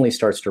suddenly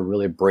starts to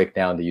really break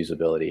down the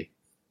usability.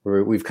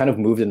 We've kind of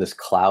moved in this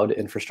cloud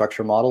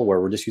infrastructure model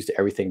where we're just used to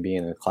everything being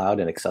in the cloud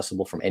and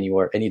accessible from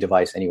anywhere, any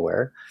device,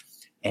 anywhere.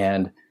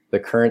 And the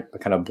current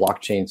kind of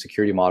blockchain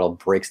security model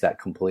breaks that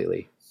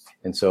completely.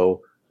 And so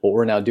what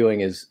we're now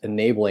doing is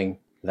enabling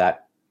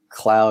that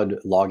cloud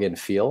login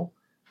feel,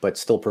 but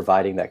still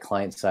providing that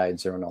client-side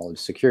zero-knowledge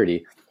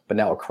security, but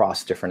now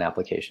across different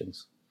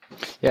applications.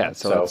 Yeah,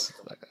 so it's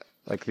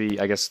like the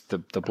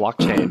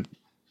blockchain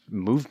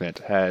movement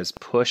has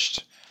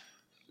pushed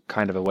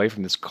kind of away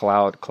from this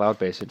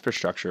cloud-based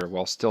infrastructure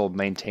while still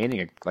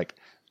maintaining like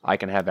I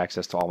can have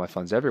access to all my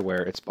funds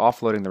everywhere. It's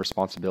offloading the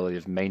responsibility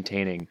of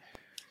maintaining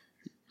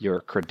your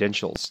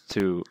credentials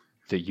to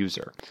the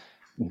user.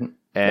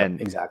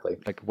 And exactly,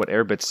 like what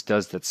Airbits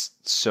does that's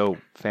so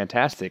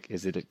fantastic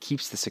is that it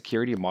keeps the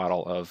security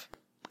model of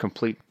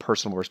complete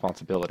personal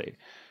responsibility,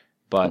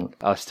 but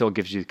still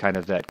gives you kind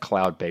of that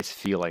cloud-based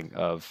feeling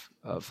of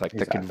like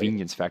the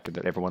convenience factor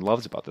that everyone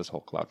loves about this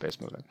whole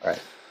cloud-based movement. Right.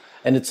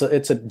 And it's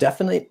a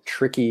definitely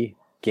tricky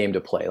game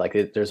to play.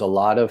 Like there's a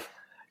lot of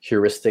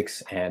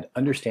heuristics and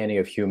understanding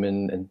of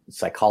human and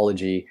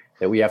psychology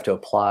that we have to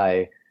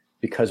apply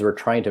because we're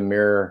trying to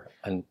mirror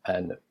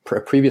a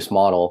previous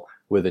model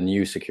with a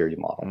new security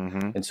model.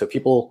 And so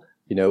people,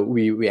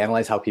 we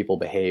analyze how people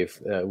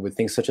behave with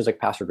things such as like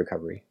password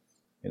recovery.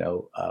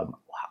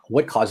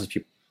 What causes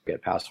people to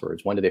forget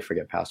passwords? When do they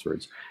forget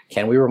passwords?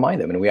 Can we remind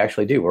them? And we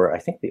actually do. We're, I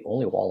think, the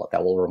only wallet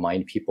that will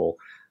remind people,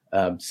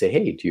 say,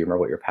 hey, do you remember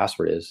what your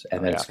password is?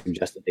 And then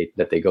suggest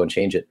that they go and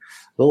change it.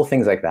 Little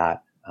things like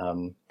that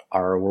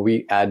are where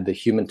we add the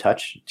human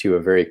touch to a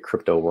very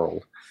crypto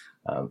world.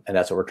 And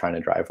that's what we're trying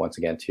to drive once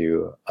again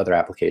to other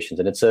applications.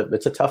 And it's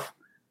a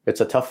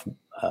tough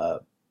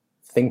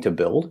thing to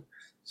build.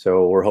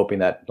 So we're hoping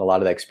that a lot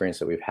of the experience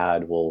that we've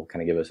had will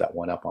kind of give us that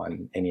one up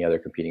on any other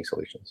competing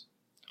solutions.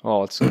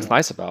 Well, it's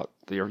nice about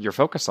your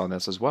focus on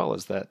this as well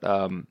is that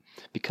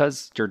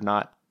because you're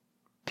not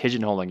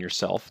pigeonholing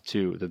yourself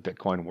to the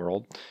Bitcoin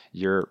world,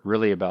 you're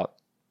really about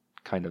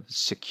kind of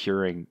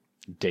securing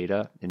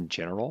data in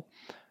general.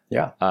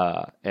 Yeah.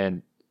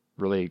 And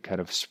really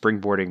kind of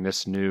springboarding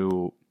this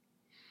new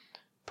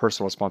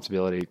personal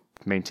responsibility,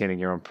 maintaining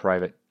your own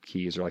private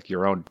keys or like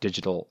your own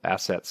digital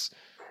assets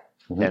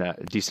in a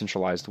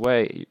decentralized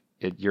way.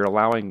 You're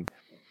allowing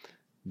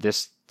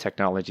this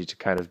technology to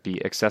kind of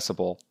be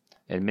accessible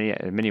in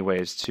many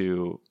ways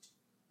to,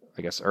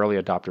 I guess,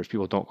 early adopters.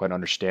 People don't quite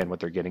understand what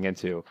they're getting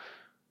into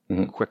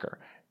quicker.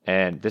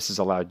 And this has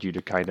allowed you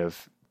to kind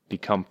of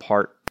become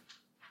part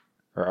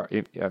or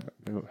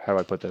how do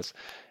I put this?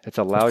 It's It's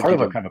allowed part you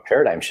of a to, kind of a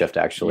paradigm shift,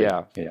 actually.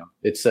 yeah,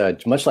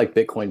 It's much like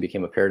Bitcoin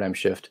became a paradigm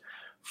shift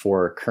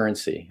for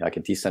currency, like a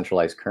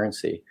decentralized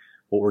currency.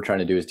 What we're trying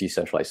to do is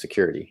decentralize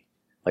security.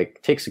 Like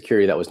take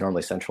security that was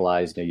normally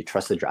centralized. You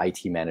trusted your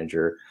IT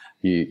manager,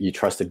 you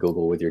trusted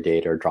Google with your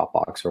data or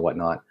Dropbox or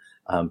whatnot.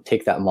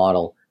 Take that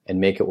model and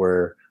make it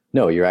where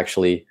no, you're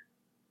actually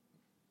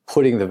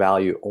putting the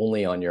value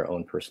only on your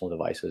own personal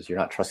devices. You're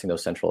not trusting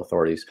those central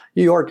authorities.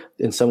 You are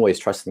in some ways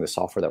trusting the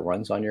software that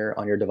runs on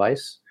your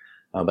device.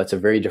 But it's a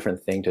very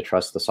different thing to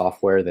trust the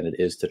software than it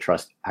is to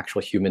trust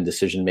actual human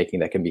decision making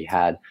that can be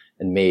had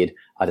and made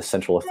at a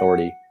central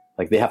authority.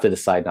 Like they have to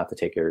decide not to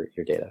take your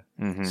data.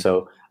 mm-hmm.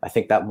 So I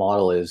think that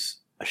model is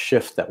a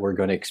shift that we're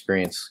going to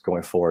experience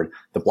going forward.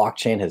 The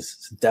blockchain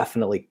has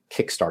definitely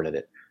kickstarted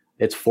it.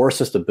 It's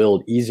forced us to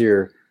build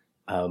easier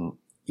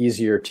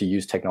to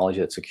use technology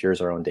that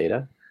secures our own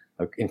data.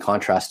 In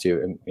contrast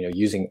to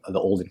using the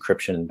old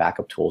encryption and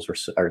backup tools,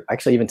 or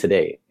actually even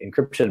today,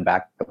 encryption and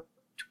backup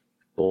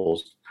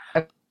tools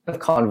are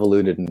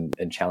convoluted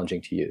and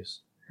challenging to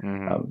use.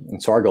 Mm-hmm.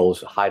 And so our goal is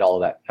to hide all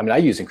of that. I mean, I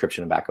use encryption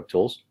and backup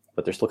tools,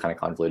 but they're still kind of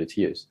convoluted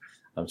to use.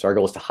 So our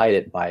goal is to hide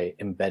it by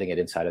embedding it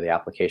inside of the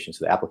application.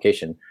 So the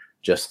application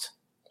just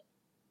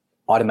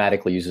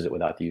automatically uses it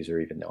without the user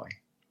even knowing.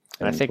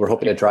 And I think we're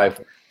hoping to drive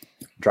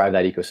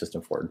that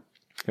ecosystem forward.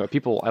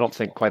 People I don't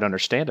think quite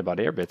understand about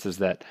Airbits is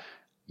that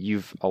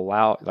you've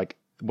allowed, like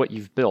what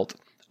you've built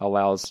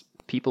allows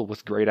people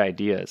with great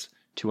ideas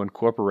to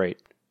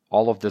incorporate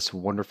all of this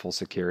wonderful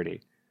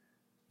security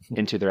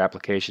into their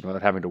application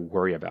without having to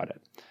worry about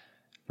it.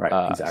 Right,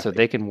 exactly. So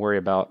they can worry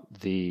about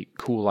the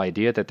cool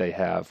idea that they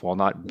have while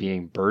not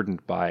being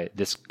burdened by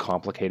this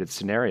complicated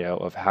scenario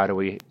of how do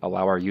we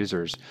allow our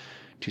users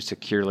to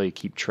securely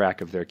keep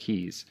track of their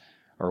keys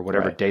or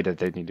whatever data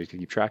they need to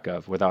keep track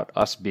of without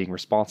us being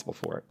responsible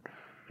for it.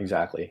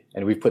 Exactly.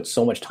 And we've put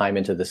so much time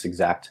into this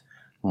exact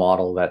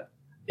model that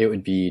it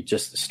would be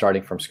just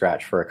starting from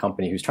scratch for a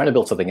company who's trying to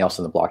build something else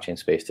in the blockchain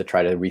space to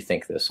try to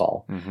rethink this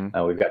all.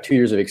 Mm-hmm. We've got 2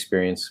 years of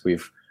experience.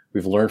 We've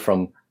learned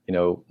from,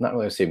 not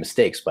really say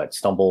mistakes, but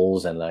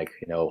stumbles and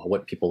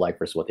what people like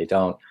versus what they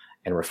don't,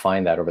 and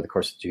refine that over the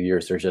course of 2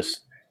 years. There's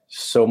just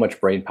so much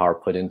brain power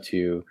put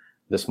into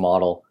this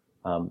model.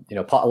 A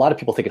lot of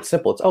people think it's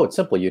simple. It's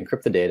simple. You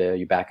encrypt the data,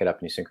 you back it up,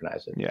 and you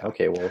synchronize it. Yeah.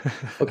 Okay,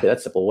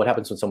 that's simple. What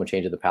happens when someone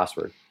changes the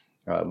password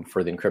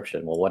for the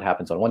encryption? Well, what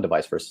happens on one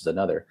device versus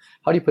another?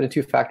 How do you put in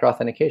two-factor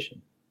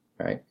authentication?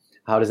 Right?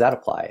 How does that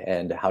apply?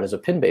 And how does a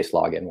PIN-based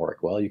login work?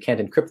 Well, you can't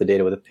encrypt the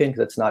data with a PIN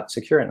because it's not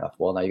secure enough.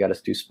 Well, now you got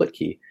to do split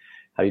key.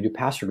 How do you do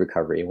password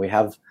recovery? And we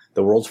have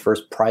the world's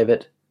first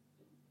private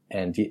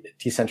and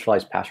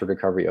decentralized password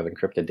recovery of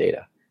encrypted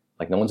data.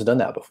 Like no one's done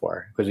that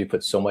before because we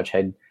put so much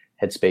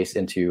headspace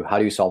into how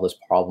do you solve this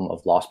problem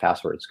of lost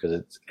passwords,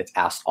 because it's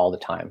asked all the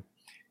time.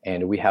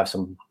 And we have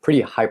some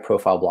pretty high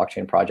profile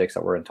blockchain projects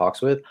that we're in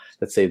talks with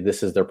that say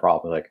this is their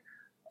problem. Like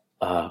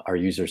our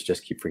users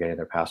just keep forgetting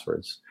their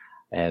passwords.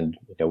 And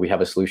we have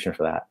a solution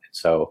for that.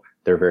 So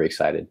they're very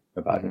excited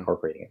about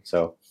incorporating it.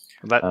 So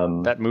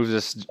that moves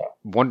us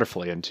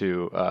wonderfully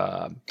into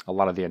a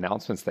lot of the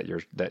announcements that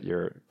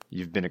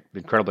you've been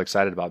incredibly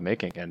excited about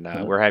making, and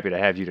we're happy to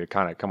have you to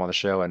kind of come on the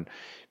show and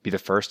be the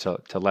first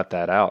to let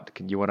that out.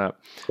 Can you want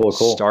to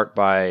start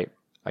by,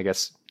 I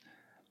guess,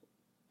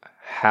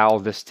 how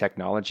this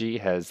technology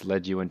has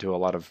led you into a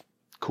lot of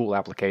cool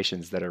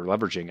applications that are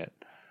leveraging it?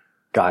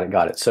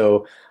 Got it.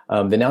 So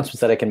the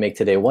announcements that I can make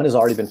today, one has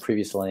already been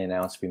previously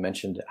announced. We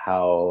mentioned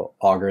how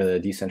Augur, the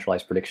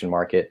decentralized prediction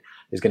market,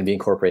 is going to be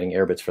incorporating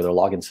Airbits for their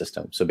login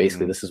system. So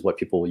basically, this is what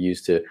people will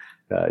use to, it's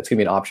going to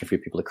be an option for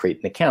people to create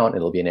an account.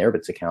 It'll be an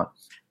Airbits account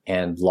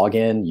and log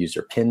in, use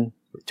their PIN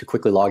to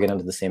quickly log in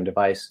onto the same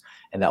device.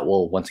 And that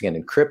will, once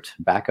again, encrypt,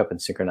 backup,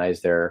 and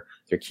synchronize their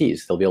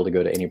keys. They'll be able to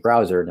go to any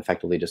browser and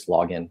effectively just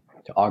log in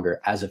to Augur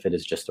as if it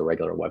is just a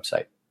regular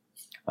website.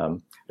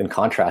 In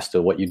contrast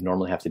to what you'd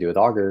normally have to do with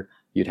Augur,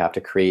 you'd have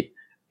to create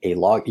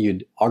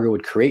Augur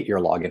would create your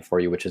login for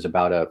you, which is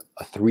about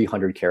a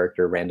 300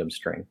 character random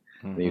string.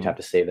 And you'd have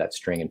to save that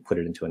string and put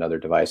it into another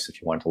device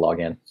if you wanted to log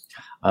in.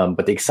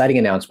 But the exciting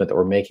announcement that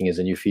we're making is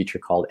a new feature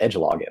called Edge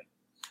Login.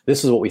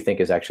 This is what we think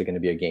is actually going to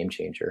be a game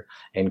changer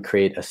and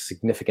create a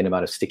significant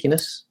amount of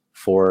stickiness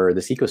for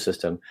this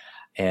ecosystem.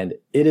 And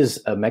it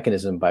is a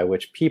mechanism by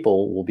which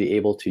people will be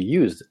able to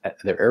use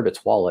their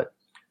Airbits wallet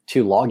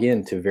to log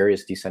in to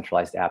various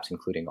decentralized apps,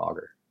 including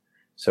Augur.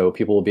 So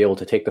people will be able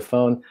to take the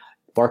phone,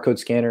 barcode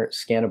scanner,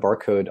 scan a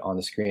barcode on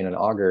the screen on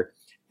Augur,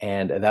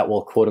 and that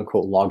will quote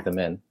unquote log them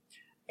in.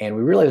 And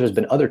we realize there's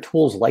been other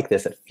tools like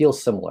this that feel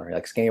similar,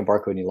 like scanning a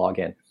barcode and you log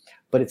in,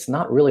 but it's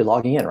not really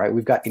logging in, right?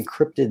 We've got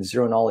encrypted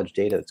zero knowledge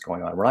data that's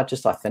going on. We're not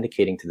just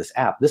authenticating to this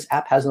app. This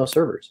app has no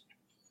servers.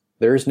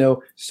 There is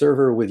no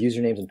server with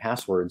usernames and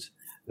passwords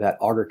that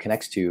Augur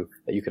connects to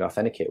that you can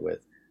authenticate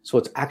with. So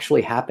what's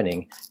actually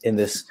happening in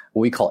this,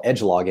 what we call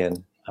edge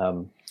login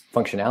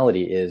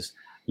functionality, is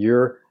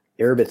your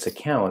Airbits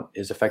account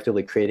is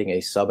effectively creating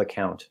a sub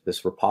account,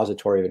 this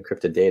repository of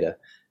encrypted data,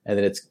 and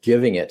then it's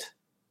giving it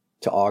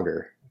to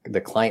Augur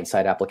the client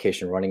side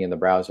application running in the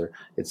browser.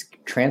 It's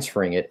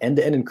transferring it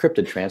end-to-end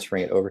encrypted,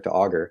 transferring it over to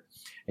Augur,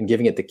 and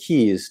giving it the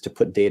keys to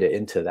put data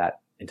into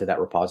that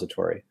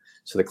repository.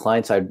 So the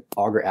client side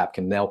Augur app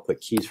can now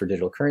put keys for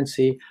digital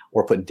currency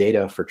or put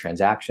data for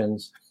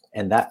transactions,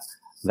 and that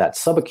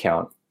sub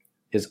account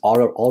is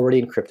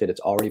already encrypted.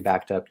 It's already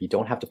backed up. You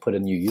don't have to put a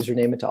new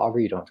username into Augur.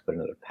 You don't have to put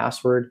another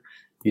password.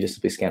 You just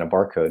simply scan a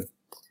barcode.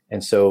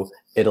 And so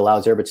it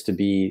allows Airbits to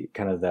be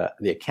kind of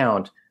the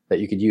account that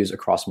you could use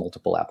across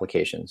multiple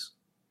applications.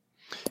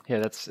 Yeah,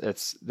 that's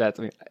I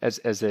mean,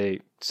 as a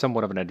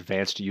somewhat of an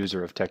advanced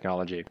user of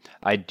technology,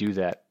 I do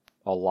that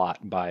a lot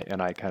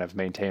and I kind of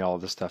maintain all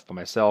of this stuff by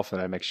myself,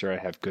 and I make sure I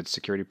have good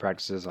security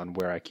practices on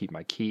where I keep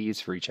my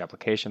keys for each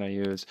application I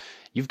use.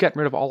 You've gotten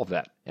rid of all of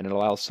that, and it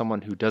allows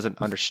someone who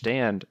doesn't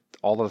understand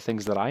all of the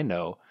things that I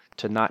know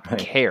to not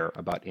care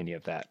about any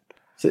of that.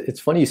 So it's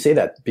funny you say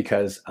that,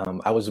 because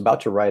I was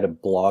about to write a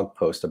blog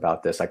post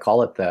about this. I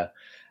call it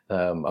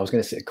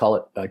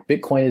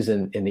Bitcoin is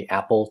in the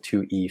Apple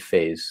IIe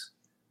phase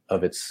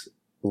of its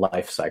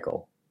life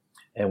cycle.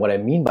 And what I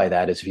mean by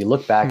that is, if you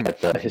look back at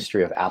the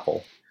history of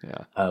Apple,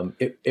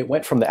 it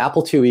went from the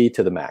Apple IIe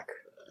to the Mac.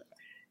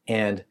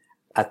 And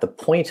at the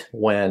point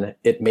when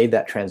it made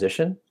that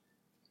transition,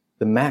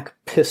 the Mac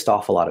pissed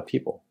off a lot of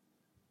people.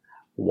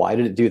 Why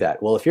did it do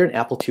that? Well, if you're an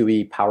Apple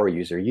IIe power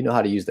user, you know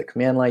how to use the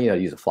command line, you know how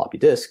to use a floppy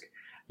disk,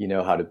 you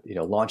know how to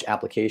launch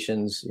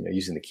applications,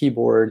 using the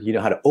keyboard, you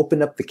know how to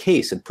open up the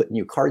case and put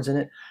new cards in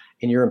it,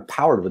 and you're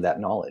empowered with that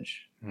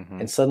knowledge. Mm-hmm.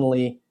 And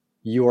suddenly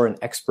you are an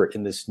expert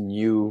in this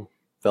new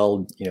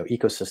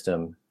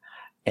ecosystem.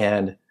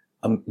 And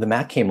the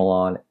Mac came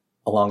along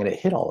and it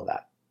hit all of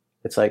that.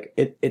 It's like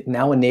it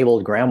now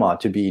enabled grandma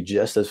to be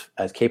just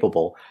as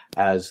capable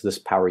as this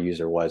power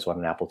user was on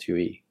an Apple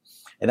IIe.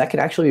 And that can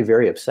actually be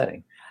very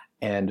upsetting.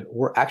 And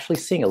we're actually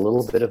seeing a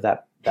little bit of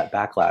that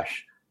backlash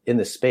in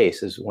this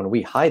space, is when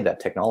we hide that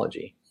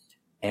technology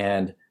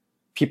and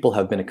people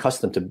have been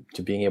accustomed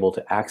to being able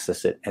to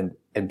access it and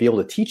be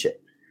able to teach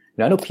it.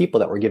 Now, I know people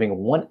that were giving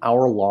 1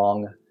 hour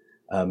long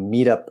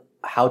meetup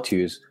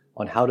how-tos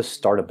on how to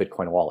start a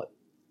Bitcoin wallet.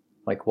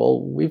 Like,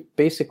 well, we've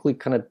basically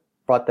kind of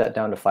brought that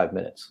down to 5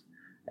 minutes.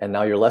 And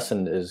now your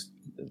lesson is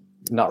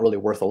not really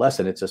worth a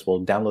lesson. It's just,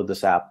 well, download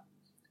this app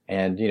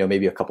and,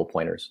 maybe a couple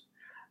pointers.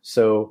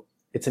 So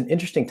it's an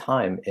interesting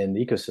time in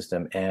the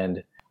ecosystem.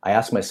 And I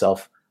ask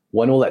myself,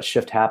 when will that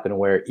shift happen,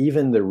 where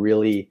even the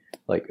really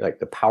like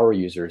the power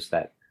users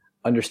that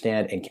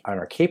understand and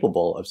are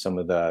capable of some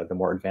of the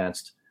more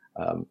advanced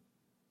kind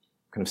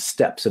of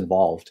steps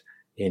involved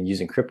in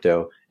using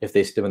crypto,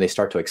 when they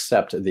start to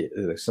accept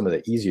some of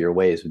the easier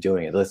ways of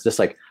doing it. It's just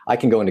like, I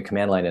can go into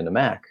command line in a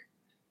Mac,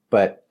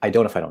 but I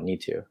don't if I don't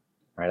need to,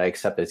 right? I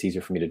accept that it's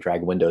easier for me to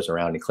drag windows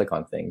around and click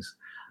on things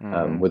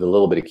with a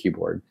little bit of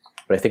keyboard.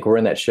 But I think we're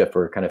in that shift.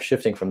 We're kind of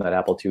shifting from that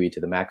Apple IIe to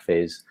the Mac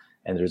phase,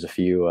 and there's a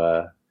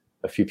few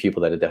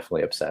people that it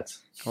definitely upsets.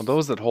 Well,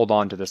 those that hold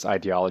on to this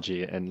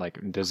ideology and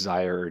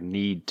desire or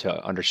need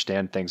to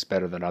understand things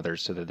better than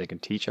others so that they can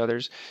teach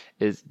others,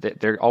 is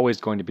that they're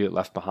always going to be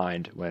left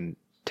behind when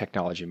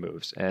technology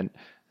moves. And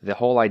the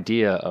whole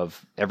idea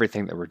of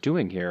everything that we're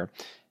doing here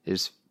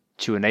is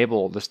to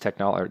enable this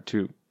technology,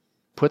 to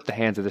put the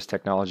hands of this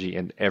technology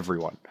in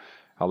everyone,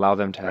 allow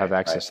them to have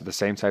access to the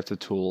same types of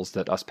tools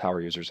that us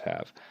power users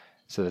have,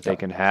 so that they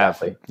can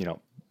have,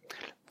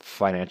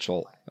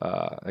 financial,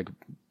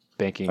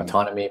 banking,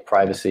 autonomy,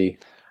 privacy,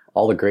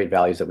 all the great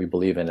values that we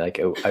believe in. Like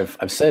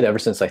I've said ever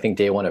since I think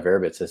day one of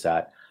Airbits, is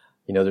that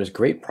there's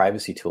great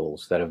privacy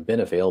tools that have been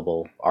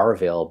available, are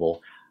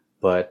available,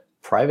 but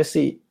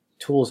privacy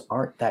tools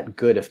aren't that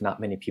good if not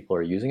many people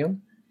are using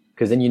them,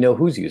 because then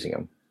who's using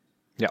them.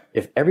 Yeah.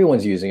 If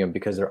everyone's using them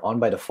because they're on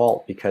by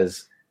default,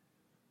 because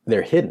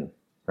they're hidden,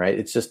 right?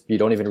 It's just you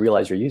don't even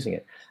realize you're using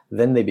it.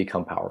 Then they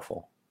become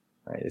powerful,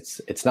 right?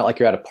 It's not like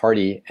you're at a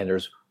party and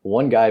there's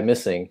one guy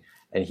missing,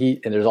 and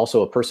there's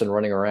also a person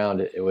running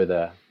around with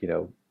a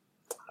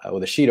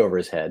sheet over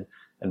his head,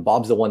 and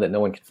Bob's the one that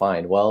no one can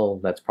find. Well,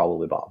 that's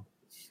probably Bob.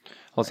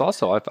 Well, it's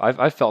also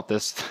I've felt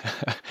this.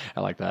 I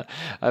like that.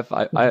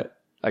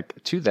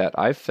 To that,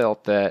 I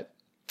felt that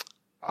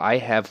I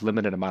have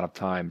limited amount of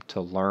time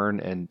to learn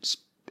and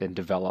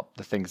develop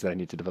the things that I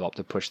need to develop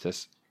to push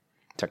this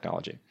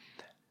technology.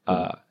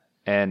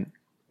 And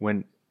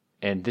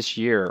this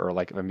year, or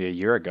maybe a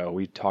year ago,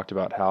 we talked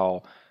about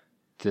how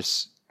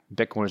this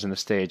Bitcoin is in the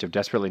stage of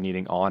desperately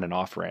needing on and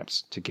off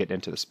ramps to get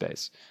into the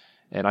space.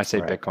 And I say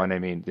Bitcoin, I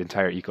mean the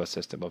entire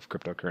ecosystem of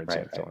cryptocurrency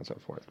and so on and so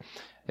forth.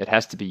 It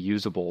has to be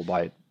usable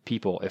by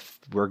people if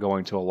we're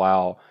going to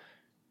allow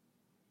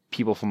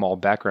people from all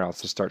backgrounds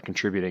to start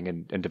contributing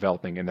and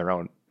developing in their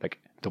own,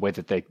 the way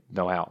that they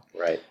know how.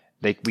 Right.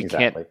 We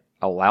can't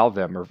allow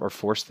them or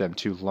force them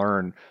to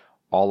learn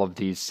all of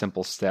these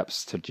simple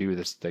steps to do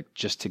this,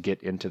 just to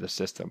get into the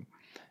system.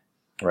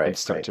 And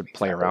start to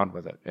play around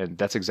with it. And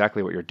that's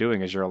exactly what you're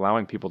doing, is you're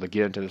allowing people to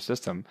get into the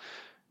system,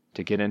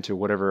 to get into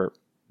whatever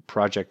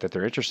project that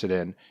they're interested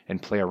in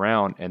and play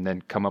around, and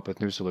then come up with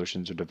new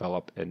solutions or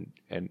develop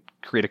and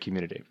create a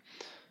community.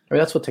 I mean,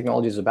 that's what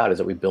technology is about, is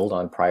that we build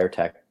on prior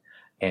tech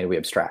and we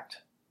abstract.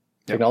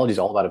 Yep. Technology is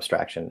all about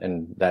abstraction,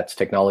 and that's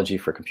technology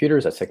for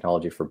computers, that's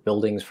technology for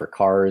buildings, for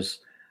cars,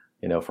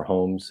 for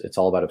homes. It's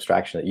all about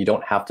abstraction. You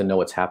don't have to know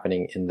what's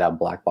happening in that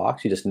black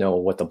box. You just know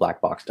what the black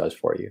box does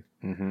for you.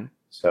 Mm-hmm.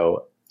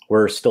 So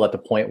we're still at the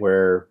point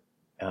where,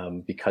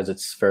 because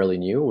it's fairly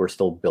new, we're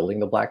still building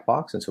the black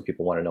box, and so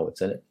people want to know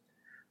what's in it.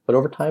 But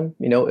over time,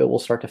 it will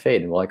start to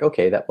fade, and we're like,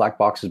 okay, that black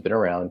box has been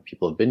around.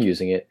 People have been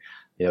using it.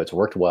 It's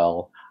worked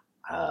well.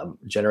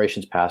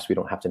 Generations past, we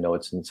don't have to know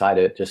what's inside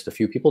it. Just a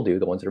few people do,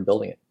 the ones that are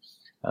building it.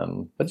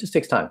 But it just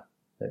takes time.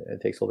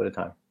 It takes a little bit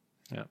of time.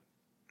 Yeah.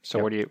 So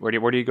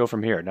where do you go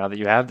from here? Now that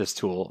you have this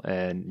tool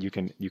and you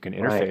can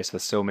interface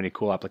with so many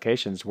cool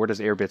applications, where does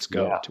Airbits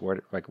go? Yeah. To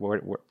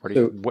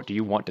what do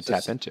you want to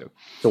tap into?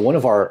 So one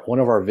of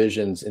our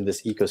visions in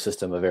this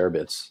ecosystem of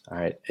Airbits, all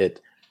right,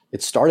 it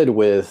started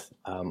with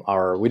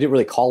we didn't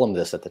really call them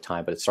this at the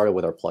time, but it started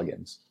with our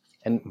plugins.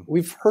 And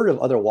we've heard of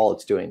other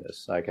wallets doing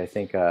this. Like I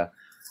think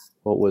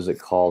what was it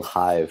called?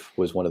 Hive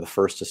was one of the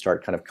first to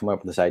start kind of come up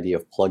with this idea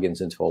of plugins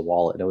into a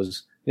wallet. And it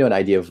was an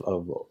idea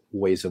of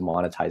ways of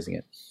monetizing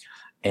it.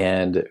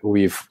 And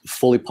we've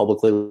fully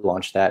publicly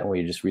launched that, and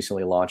we just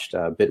recently launched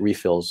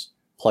Bitrefill's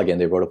plugin.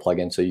 They wrote a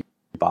plugin so you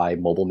can buy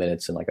mobile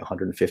minutes in like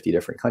 150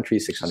 different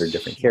countries, 600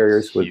 different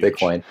carriers with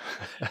Bitcoin,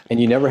 and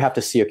you never have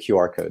to see a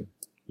QR code.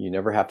 You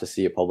never have to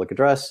see a public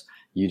address.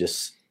 You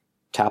just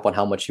tap on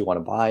how much you want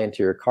to buy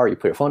into your cart. You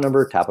put your phone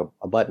number, tap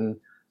a button,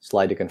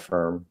 slide to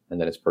confirm,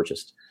 and then it's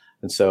purchased.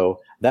 And so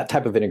that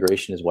type of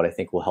integration is what I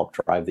think will help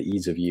drive the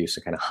ease of use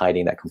and kind of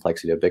hiding that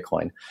complexity of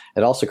Bitcoin.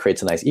 It also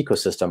creates a nice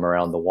ecosystem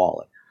around the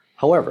wallet.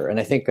 However, and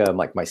I think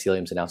like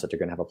Mycelium's announced that they're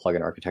going to have a plugin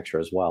architecture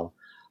as well.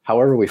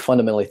 However, we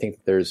fundamentally think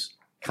that there's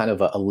kind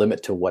of a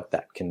limit to what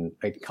that can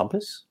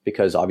encompass,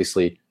 because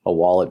obviously a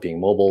wallet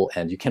being mobile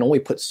and you can only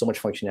put so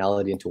much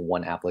functionality into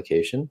one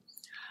application.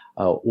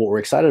 What we're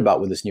excited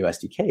about with this new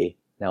SDK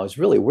now is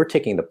really we're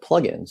taking the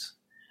plugins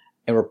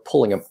and we're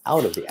pulling them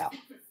out of the app.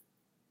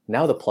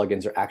 Now the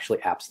plugins are actually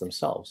apps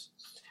themselves.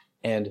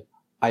 And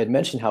I had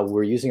mentioned how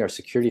we're using our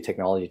security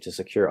technology to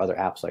secure other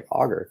apps like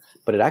Augur,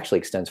 but it actually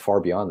extends far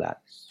beyond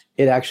that.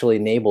 It actually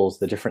enables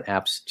the different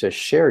apps to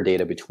share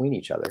data between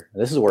each other.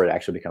 And this is where it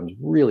actually becomes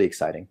really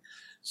exciting.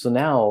 So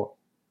now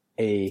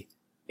a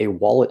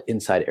wallet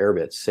inside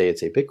Airbits, say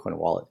it's a Bitcoin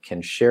wallet,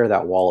 can share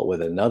that wallet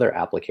with another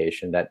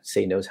application that,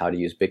 say, knows how to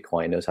use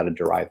Bitcoin, knows how to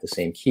derive the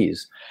same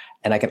keys.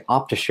 And I can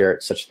opt to share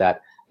it such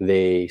that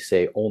they,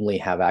 say, only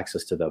have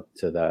access to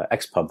the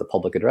XPub, the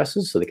public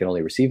addresses, so they can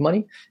only receive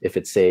money if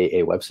it's, say,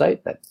 a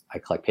website that I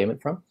collect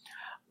payment from.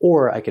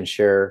 Or I can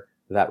share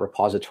that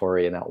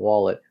repository and that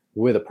wallet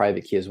with a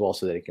private key as well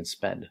so that it can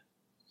spend.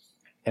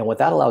 And what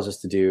that allows us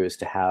to do is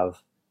to have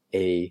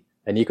an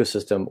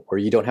ecosystem where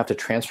you don't have to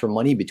transfer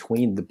money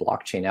between the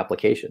blockchain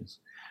applications.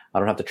 I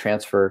don't have to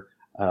transfer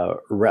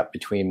rep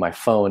between my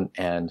phone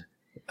and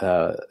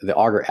the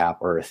Augur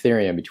app, or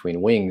Ethereum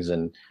between Wings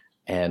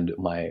and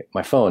my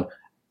phone.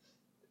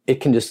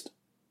 It can just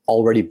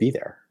already be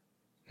there.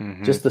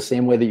 Mm-hmm. Just the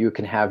same way that you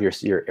can have your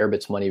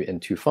Airbits money in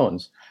two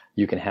phones,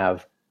 you can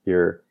have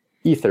your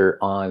Ether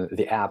on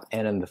the app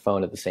and in the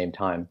phone at the same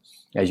time.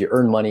 As you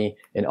earn money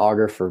in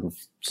Augur for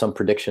some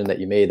prediction that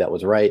you made that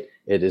was right,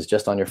 it is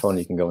just on your phone and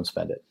you can go and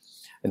spend it.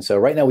 And so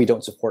right now we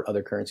don't support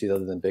other currencies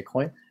other than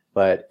Bitcoin,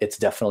 but it's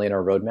definitely in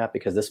our roadmap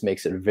because this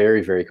makes it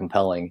very, very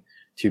compelling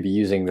to be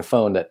using the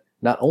phone that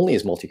not only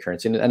is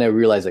multi-currency, and I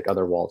realize like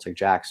other wallets like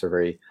Jaxx are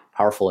very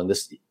powerful in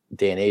this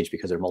day and age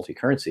because they're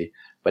multi-currency,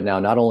 but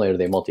now not only are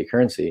they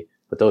multi-currency,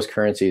 but those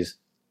currencies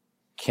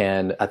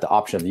can, at the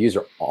option of the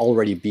user,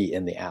 already be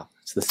in the app.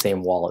 It's the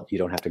same wallet. You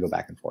don't have to go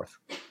back and forth.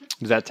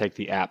 Does that take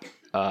the app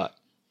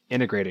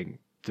integrating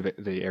the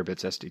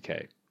Airbits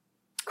SDK?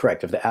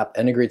 Correct. If the app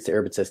integrates the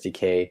Airbits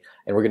SDK,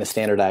 and we're going to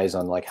standardize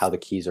on like how the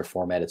keys are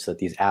formatted so that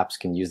these apps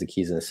can use the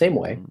keys in the same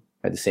way,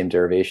 right, the same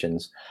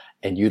derivations,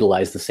 and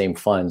utilize the same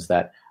funds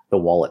that the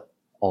wallet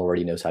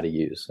already knows how to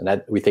use. And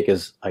that we think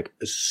is like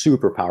a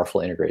super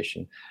powerful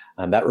integration.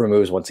 That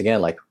removes, once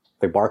again, like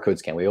the barcode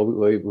scan. We've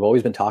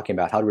always been talking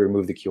about how do we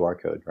remove the QR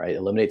code, right?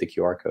 Eliminate the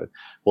QR code.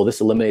 Well, this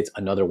eliminates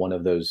another one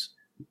of those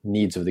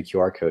needs of the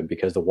QR code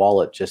because the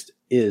wallet just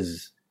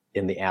is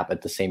in the app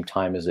at the same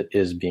time as it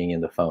is being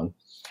in the phone.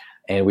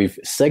 And we've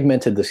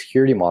segmented the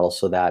security model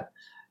so that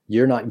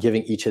you're not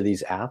giving each of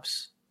these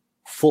apps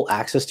full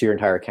access to your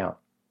entire account.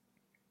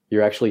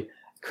 You're actually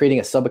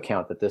creating a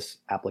sub-account that this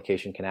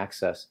application can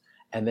access,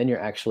 and then you're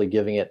actually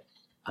giving it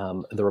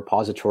the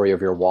repository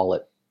of your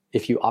wallet.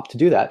 If you opt to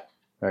do that,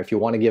 or if you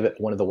want to give it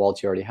one of the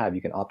wallets you already have,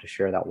 you can opt to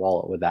share that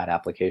wallet with that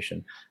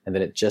application. And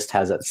then it just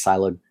has that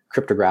siloed,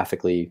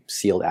 cryptographically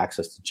sealed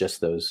access to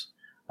just those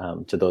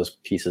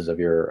pieces of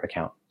your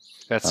account.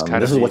 That's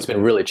this is what's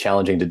been really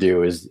challenging to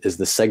do is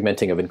the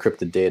segmenting of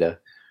encrypted data.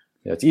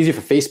 It's easy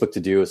for Facebook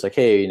to do. It's like,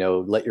 hey,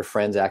 let your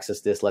friends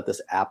access this. Let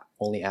this app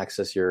only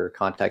access your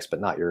contacts,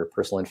 but not your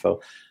personal info.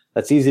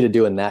 that's easy to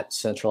do in that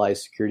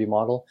centralized security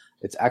model.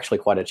 It's actually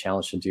quite a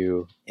challenge to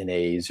do in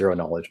a zero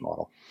knowledge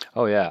model.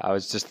 Oh yeah, I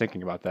was just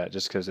thinking about that,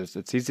 just because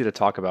it's easy to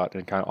talk about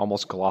and kind of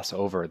almost gloss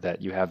over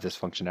that you have this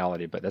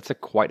functionality, but that's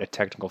quite a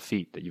technical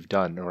feat that you've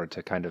done in order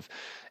to kind of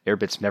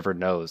Airbits never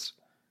knows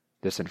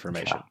this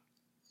information.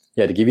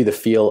 Yeah, to give you the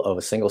feel of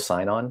a single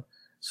sign-on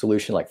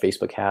solution like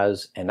Facebook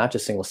has, and not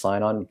just single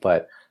sign-on,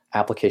 but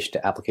application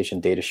to application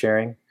data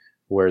sharing,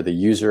 where the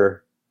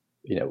user,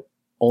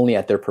 only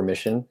at their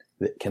permission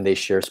can they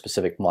share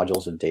specific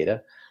modules of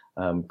data,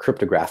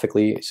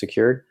 cryptographically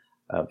secured,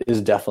 is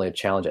definitely a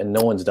challenge, and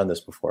no one's done this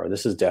before.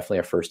 This is definitely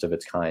a first of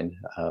its kind,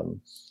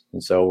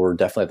 and so we're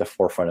definitely at the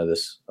forefront of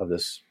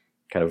this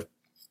kind of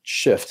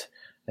shift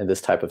in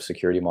this type of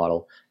security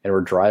model, and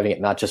we're driving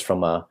it not just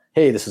from a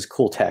hey, this is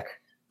cool tech,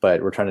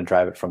 but we're trying to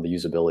drive it from the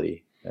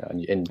usability,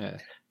 and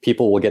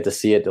people will get to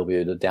see it. They'll be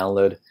able to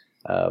download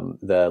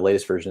the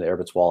latest version of the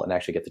Airbits wallet and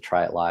actually get to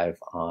try it live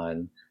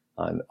on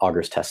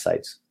Augur's test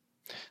sites.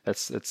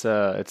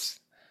 It's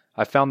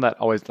I found that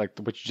always, like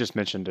what you just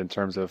mentioned in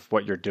terms of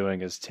what you're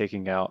doing is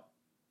taking out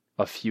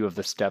a few of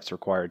the steps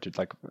required to,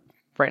 like,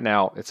 right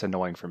now it's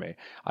annoying for me.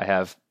 I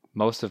have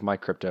most of my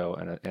crypto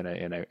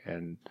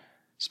in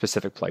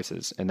specific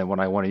places, and then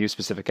when I want to use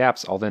specific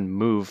apps, I'll then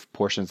move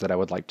portions that I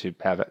would like to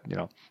have,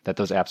 that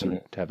those apps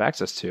would have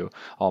access to.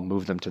 I'll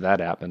move them to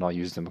that app and I'll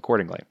use them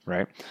accordingly,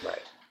 right?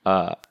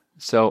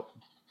 So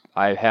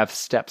I have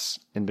steps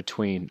in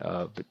between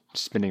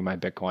spending my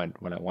Bitcoin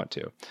when I want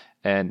to.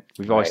 And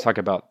we've always talked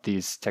about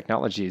these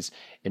technologies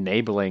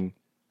enabling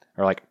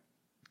or like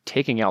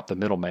taking out the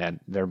middleman,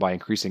 thereby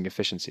increasing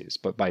efficiencies.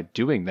 But by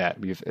doing that,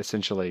 we've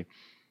essentially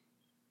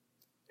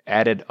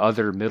added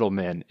other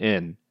middlemen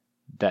in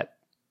that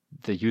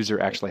the user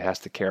actually has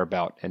to care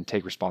about and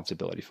take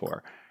responsibility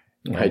for.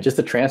 Right, just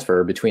the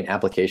transfer between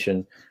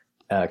application,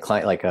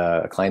 client, like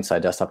a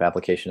client-side desktop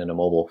application and a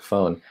mobile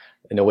phone.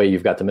 In a way,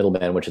 you've got the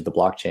middleman, which is the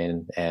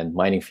blockchain, and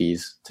mining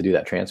fees to do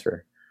that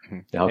transfer.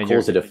 How cool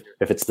is it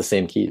if it's the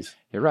same keys?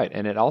 You're right,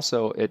 and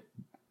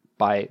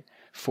by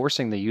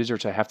forcing the user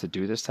to have to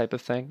do this type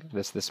of thing,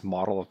 this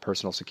model of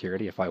personal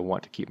security, if I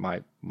want to keep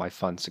my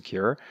funds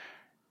secure,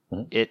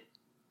 it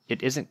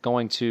isn't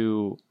going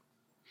to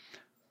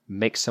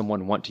make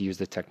someone want to use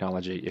the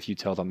technology if you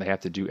tell them they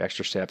have to do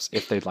extra steps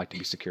if they'd like to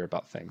be secure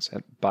about things.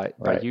 And by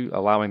you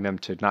allowing them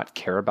to not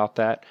care about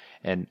that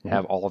and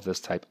have all of this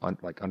type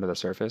under the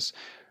surface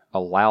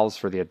allows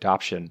for the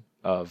adoption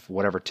of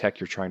whatever tech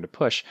you're trying to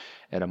push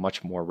in a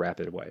much more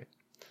rapid way.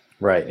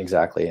 Right,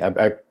 exactly. I'm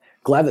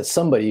glad that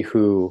somebody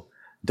who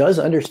does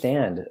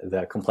understand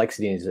the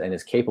complexities and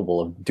is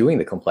capable of doing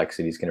the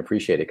complexities can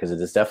appreciate it, because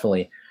it is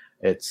definitely,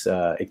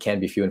 it can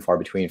be few and far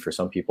between for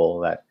some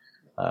people that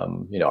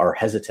are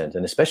hesitant,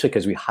 and especially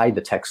because we hide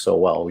the tech so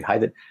well. We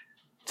hide the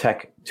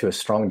tech to a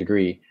strong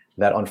degree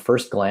that on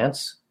first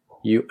glance,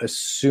 you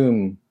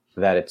assume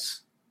that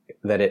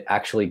it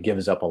actually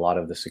gives up a lot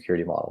of the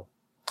security model.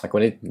 Like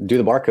when it do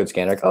the barcode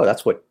scan, like, oh,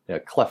 that's what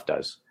Clef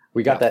does.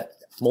 We got that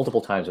multiple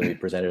times when we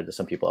presented it to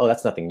some people. Oh,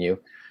 that's nothing new.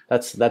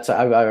 I've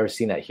ever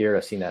seen that here.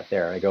 I've seen that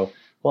there. I go,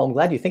 well, I'm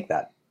glad you think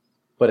that,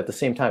 but at the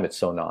same time, it's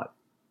so not.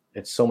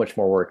 It's so much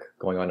more work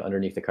going on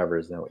underneath the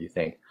covers than what you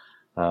think.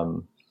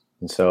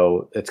 And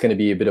so it's going to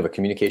be a bit of a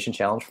communication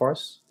challenge for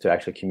us to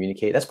actually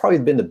communicate. That's probably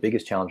been the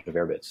biggest challenge of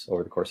Airbits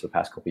over the course of the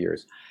past couple of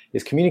years,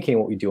 is communicating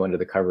what we do under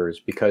the covers,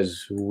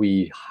 because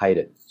we hide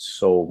it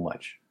so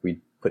much.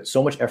 We put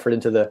so much effort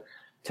into the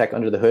tech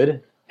under the hood,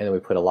 and then we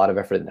put a lot of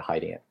effort into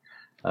hiding it.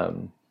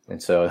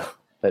 And so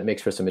that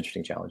makes for some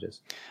interesting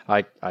challenges.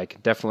 I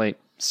can definitely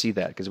see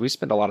that, because we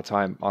spend a lot of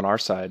time on our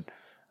side.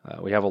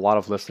 We have a lot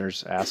of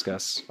listeners ask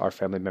us, our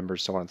family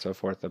members, so on and so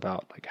forth,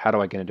 about like, how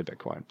do I get into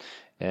Bitcoin?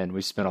 And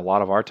we spend a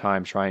lot of our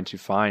time trying to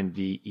find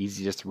the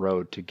easiest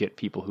road to get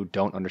people who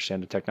don't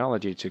understand the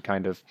technology to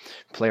kind of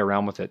play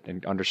around with it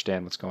and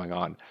understand what's going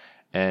on.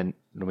 And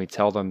when we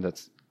tell them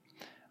that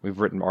we've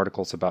written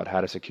articles about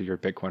how to secure your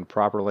Bitcoin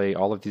properly,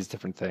 all of these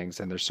different things,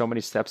 and there's so many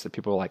steps that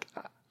people are like,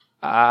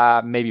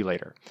 maybe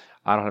later.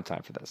 I don't have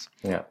time for this.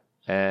 Yeah.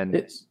 And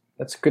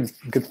that's a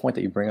good point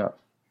that you bring up.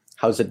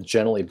 How's it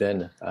generally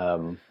been?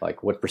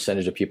 Like, what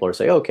percentage of people are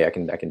saying, okay, I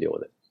can deal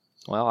with it?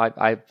 Well,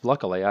 I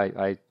luckily,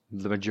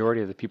 the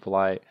majority of the people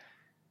I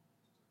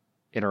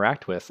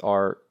interact with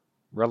are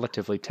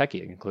relatively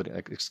techie,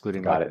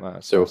 excluding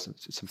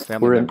some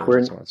family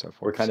members and so on and so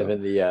forth. We're kind of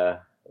in the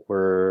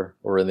we're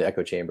in the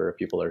echo chamber.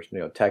 People are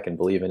tech and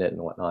believe in it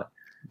and whatnot.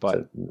 But so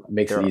it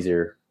makes it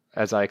easier.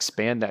 As I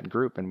expand that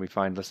group and we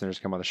find listeners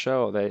come on the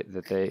show,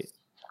 they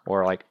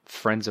or like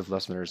friends of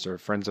listeners or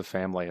friends of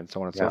family and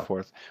so on and so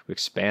forth, we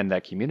expand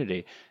that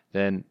community,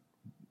 then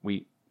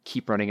we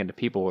keep running into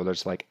people where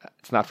there's like,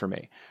 it's not for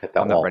me.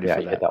 I'm not ready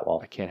for that. Hit that wall.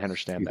 I can't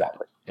understand that.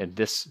 And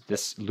this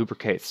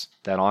lubricates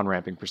that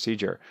on-ramping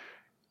procedure.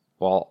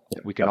 Well,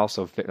 we can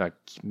also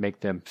make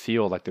them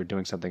feel like they're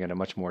doing something in a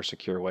much more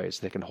secure way,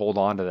 so they can hold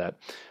on to that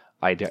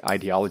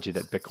ideology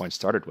that Bitcoin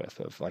started with,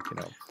 of like,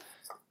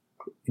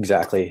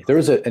 Exactly. There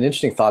was an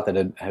interesting thought that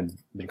had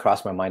been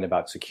crossed my mind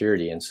about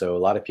security. And so a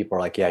lot of people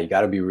are like, yeah, you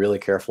got to be really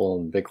careful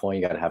in Bitcoin.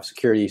 You got to have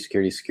security. It's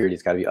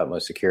got to be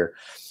utmost secure.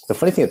 The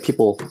funny thing that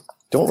people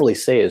don't really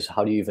say is,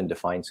 how do you even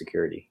define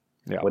security?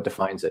 Yeah. What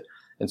defines it?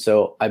 And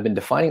so I've been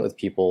defining it with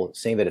people,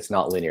 saying that it's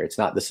not linear. It's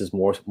not, this is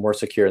more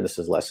secure and this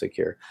is less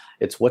secure.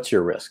 It's, what's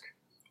your risk?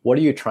 What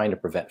are you trying to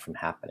prevent from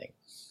happening?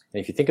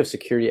 And if you think of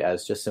security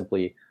as just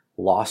simply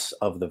loss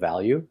of the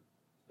value,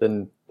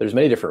 then there's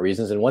many different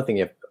reasons. And one thing,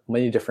 you have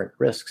many different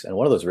risks. And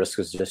one of those risks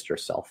is just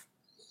yourself.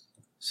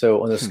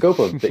 So in the scope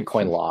of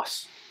Bitcoin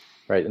loss,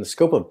 right? In the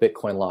scope of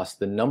Bitcoin loss,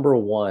 the number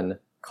one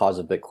cause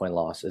of Bitcoin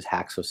loss is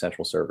hacks of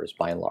central servers,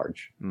 by and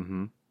large,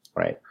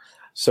 right?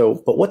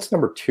 So, but what's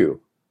number two?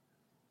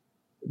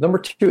 Number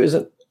two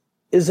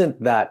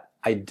isn't that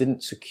I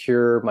didn't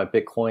secure my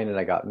Bitcoin and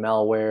I got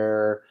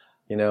malware,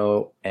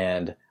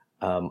 and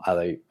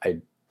I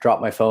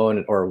dropped my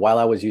phone, or while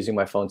I was using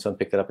my phone, someone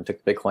picked it up and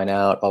took the Bitcoin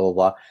out, blah, blah,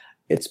 blah.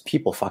 It's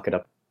people fuck it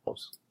up.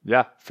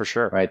 Yeah, for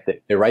sure. Right.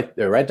 They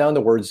write down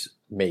the words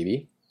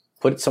maybe,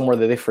 put it somewhere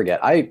that they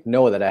forget. I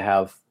know that I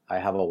have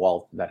a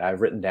wallet that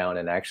I've written down,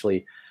 and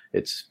actually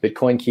it's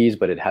Bitcoin keys,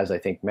 but it has, I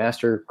think,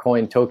 master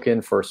coin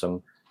token for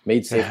some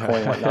made safe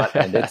coin, whatnot.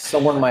 And it's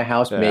somewhere in my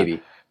house,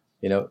 maybe,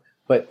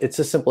 but it's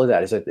as simple as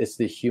that. It's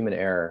the human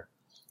error.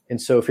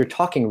 And so if you're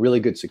talking really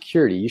good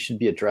security, you should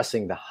be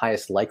addressing the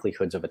highest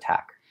likelihoods of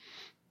attack.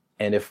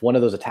 And if one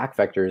of those attack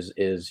vectors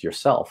is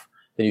yourself,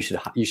 then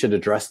you should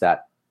address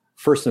that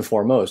first and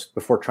foremost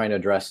before trying to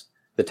address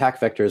the attack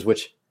vectors,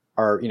 which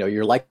are,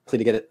 you're likely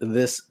to get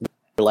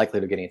you're likely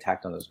to getting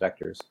attacked on those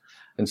vectors.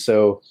 And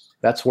so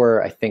that's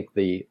where I think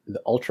the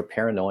ultra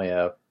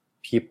paranoia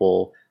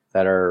people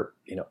that are,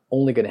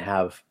 only going to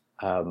have,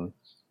 $100,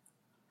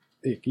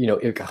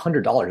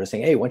 they're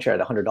saying, hey, once you're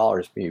at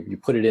 $100, you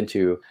put it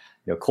into,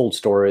 cold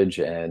storage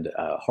and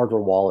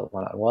hardware wallet and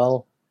whatnot.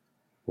 Well,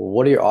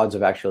 what are your odds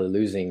of actually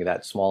losing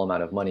that small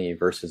amount of money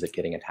versus it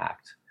getting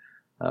attacked?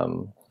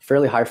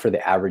 Fairly high for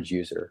the average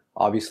user.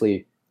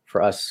 Obviously,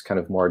 for us kind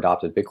of more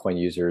adopted Bitcoin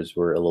users,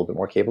 we're a little bit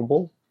more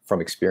capable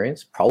from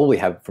experience, probably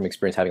have from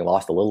experience having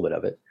lost a little bit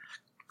of it.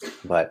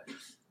 But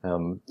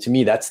to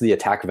me, that's the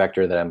attack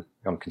vector that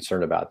I'm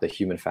concerned about, the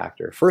human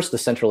factor. First, the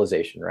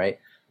centralization, right?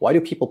 Why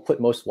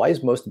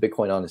is most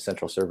Bitcoin on a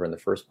central server in the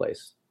first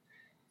place?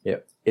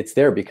 It's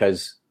there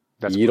because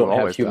you don't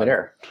have human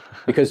error.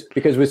 because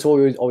it's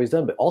always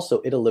done, but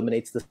also it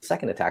eliminates the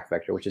second attack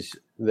vector, which is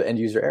the end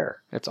user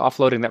error. It's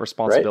offloading that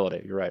responsibility.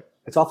 Right? You're right.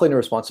 It's offloading the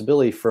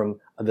responsibility from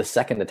the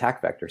second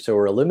attack vector. So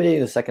we're eliminating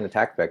the second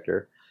attack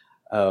vector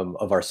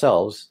of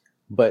ourselves,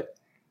 but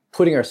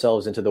putting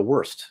ourselves into the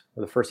worst,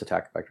 or the first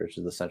attack vector, which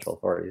is the central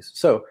authorities.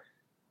 So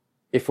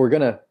if we're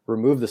going to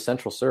remove the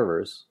central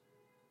servers,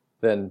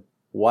 then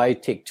why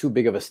take too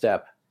big of a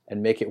step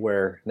and make it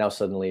where now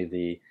suddenly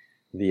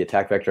the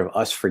attack vector of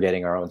us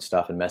forgetting our own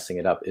stuff and messing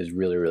it up is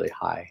really, really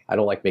high. I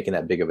don't like making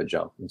that big of a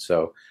jump. And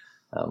so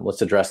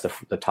let's address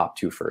the top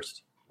two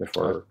first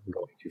before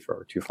going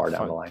too far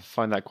down the line. I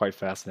find that quite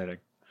fascinating.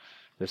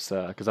 This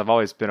because I've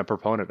always been a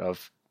proponent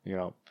of,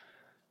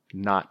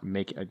 not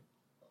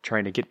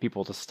trying to get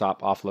people to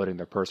stop offloading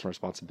their personal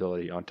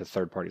responsibility onto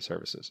third-party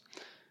services.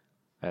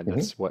 And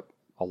that's what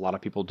a lot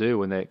of people do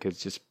cause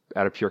it's just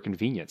out of pure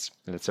convenience.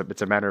 And it's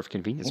a matter of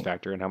convenience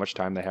factor and how much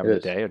time they have in the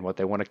day and what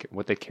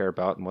they care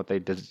about and what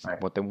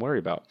they worry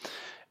about.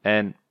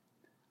 And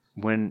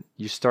when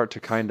you start to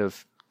kind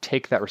of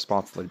take that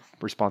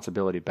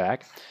responsibility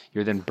back,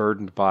 you're then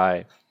burdened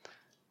by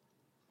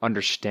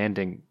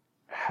understanding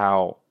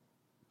how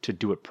to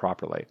do it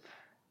properly.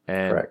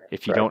 And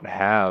if you don't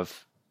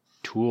have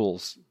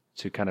tools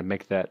to kind of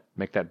make that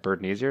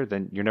burden easier,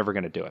 then you're never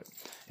going to do it.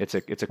 It's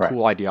a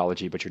cool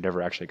ideology, but you're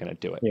never actually going to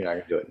do it. You're not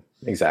going to do it.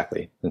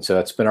 Exactly. And so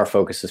that's been our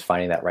focus, is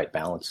finding that right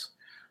balance.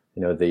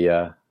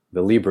 The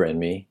Libra in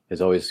me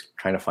is always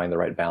trying to find the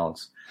right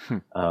balance.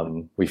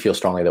 We feel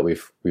strongly that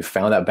we've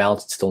found that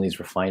balance. It still needs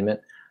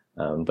refinement,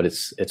 but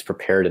it's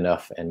prepared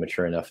enough and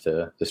mature enough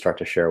to start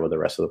to share with the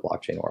rest of the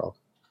blockchain world.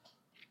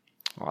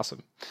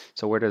 Awesome.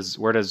 So where does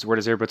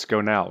Earbits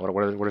go now?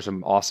 What are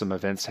some awesome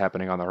events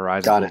happening on the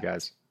horizon for you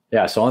guys?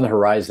 Yeah, so on the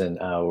horizon,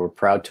 we're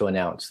proud to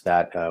announce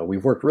that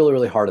we've worked really,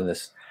 really hard on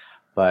this,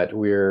 but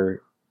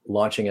we're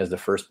launching as the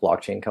first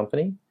blockchain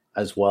company,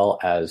 as well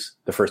as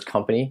the first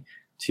company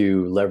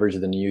to leverage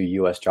the new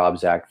U.S.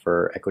 Jobs Act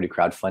for equity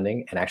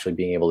crowdfunding and actually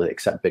being able to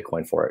accept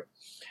Bitcoin for it.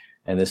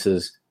 And this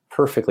is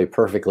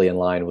perfectly in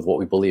line with what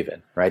we believe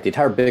in, right? The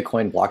entire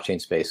Bitcoin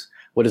blockchain space,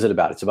 what is it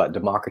about? It's about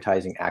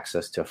democratizing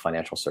access to a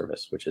financial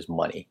service, which is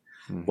money.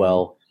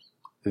 Well,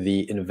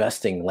 the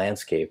investing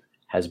landscape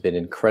has been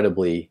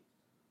incredibly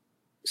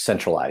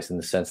centralized in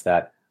the sense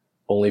that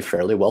only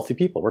fairly wealthy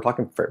people, we're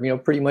talking,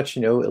 pretty much,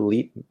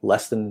 elite,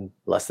 less than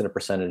a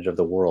percentage of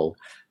the world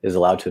is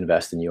allowed to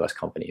invest in U.S.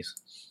 companies.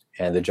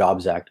 And the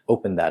Jobs Act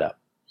opened that up.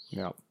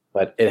 Yeah.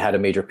 But it had a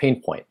major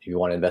pain point. If you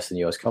want to invest in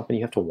a U.S. company,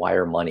 you have to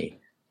wire money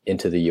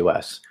into the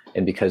U.S.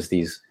 And because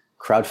these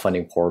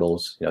crowdfunding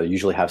portals,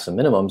 usually have some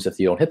minimums, if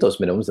you don't hit those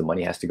minimums, the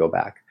money has to go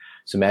back.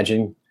 So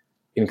imagine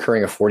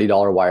incurring a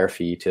 $40 wire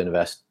fee to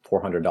invest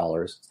 $400,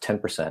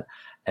 10%.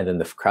 And then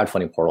the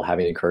crowdfunding portal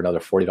having to incur another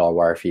 $40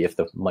 wire fee if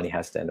the money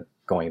has to end up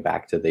going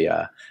back to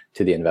the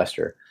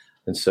investor.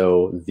 And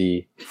so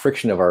the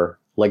friction of our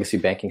legacy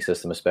banking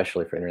system,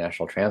 especially for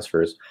international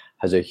transfers,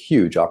 has a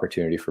huge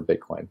opportunity for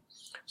Bitcoin.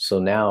 So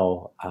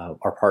now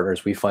our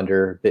partners,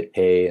 WeFunder,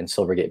 BitPay, and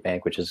Silvergate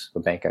Bank, which is a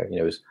bank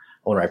whose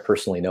owner I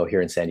personally know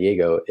here in San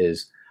Diego,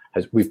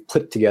 we've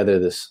put together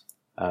this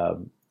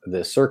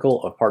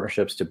circle of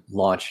partnerships to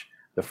launch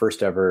the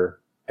first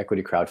ever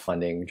equity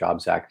crowdfunding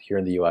Jobs Act here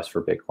in the U.S.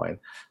 for Bitcoin.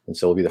 And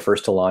so we'll be the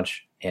first to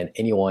launch, and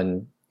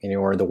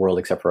anywhere in the world,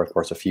 except for, of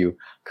course, a few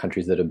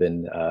countries that have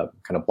been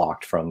kind of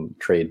blocked from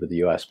trade with the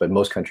U.S., but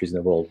most countries in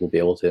the world will be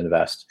able to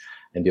invest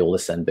and be able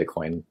to send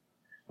Bitcoin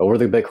over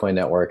the Bitcoin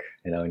network,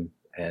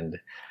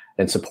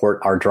 and support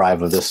our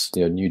drive of this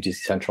new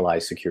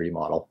decentralized security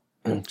model.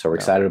 So we're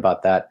excited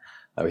about that.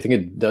 We think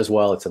it does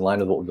well. It's in line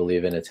with what we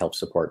believe in. It's helped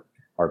support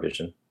our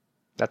vision.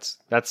 That's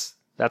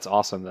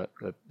awesome that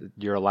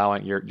you're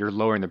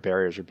lowering the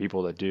barriers for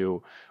people to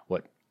do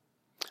what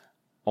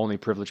only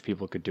privileged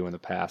people could do in the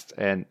past.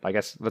 And I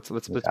guess let's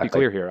be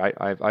clear here.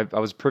 I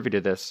was privy to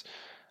this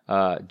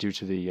due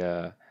to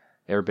the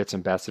Airbits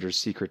Ambassadors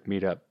secret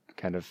meetup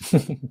kind of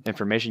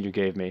information you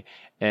gave me.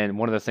 And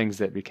one of the things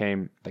that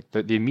became like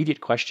the immediate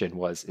question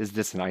was, is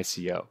this an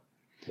ICO?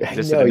 Is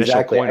this an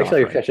initial coin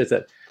offering?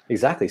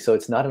 Exactly. So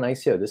it's not an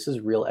ICO. This is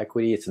real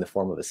equity. It's in the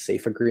form of a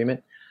safe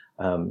agreement.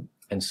 And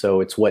so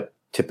it's what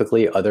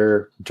typically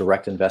other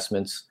direct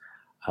investments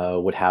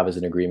would have as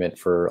an agreement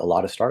for a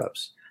lot of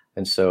startups.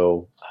 And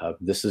so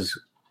this is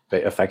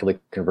effectively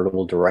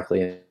convertible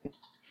directly.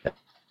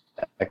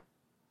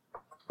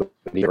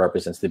 It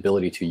represents the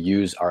ability to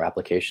use our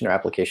application. Our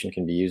application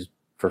can be used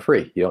for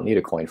free. You don't need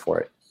a coin for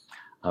it.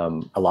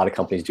 A lot of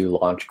companies do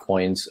launch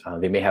coins.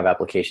 They may have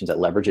applications that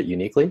leverage it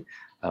uniquely.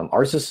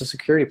 Ours is a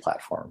security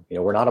platform.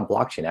 We're not a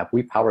blockchain app.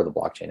 We power the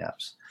blockchain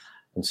apps.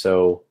 And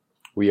so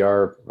we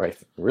are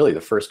really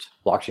the first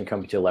blockchain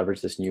company to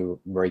leverage this new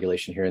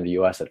regulation here in the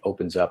U.S. that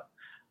opens up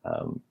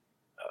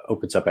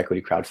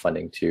equity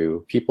crowdfunding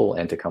to people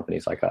and to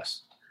companies like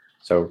us.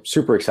 So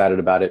super excited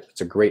about it.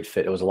 It's a great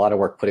fit. It was a lot of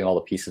work putting all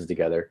the pieces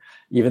together.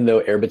 Even though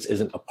Airbits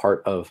isn't a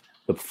part of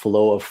the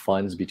flow of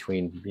funds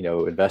between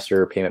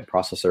investor, payment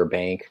processor,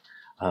 bank,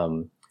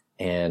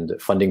 and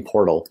funding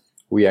portal,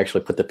 we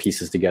actually put the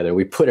pieces together.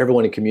 We put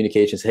everyone in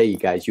communications. Hey, you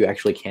guys, you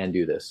actually can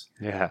do this.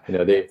 Yeah.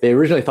 They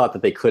originally thought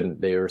that they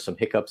couldn't. There were some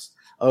hiccups.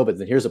 Oh, but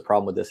then here's a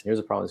problem with this, and here's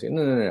a problem with this.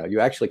 No. You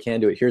actually can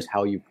do it. Here's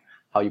how you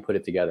put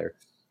it together.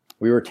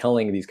 We were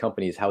telling these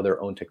companies how their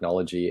own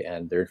technology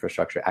and their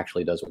infrastructure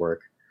actually does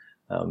work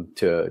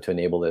to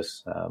enable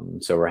this.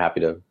 So we're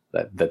happy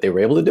that they were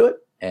able to do it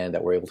and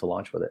that we're able to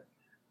launch with it.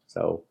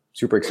 So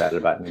super excited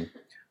about it,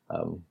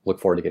 and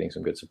look forward to getting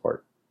some good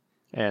support.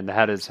 And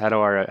how do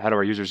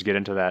our users get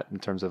into that in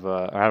terms of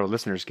or how do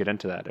listeners get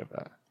into that?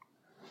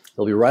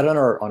 They'll be right on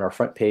our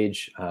front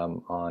page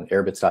on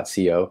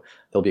airbits.co.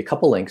 There'll be a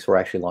couple links. We're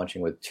actually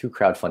launching with 2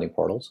 crowdfunding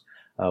portals.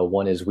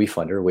 One is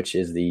WeFunder, which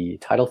is the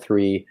Title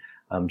III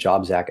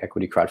Jobs Act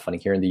equity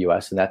crowdfunding here in the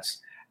U.S., and that's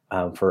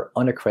for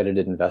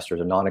unaccredited investors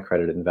or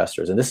non-accredited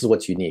investors. And this is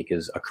what's unique: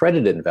 is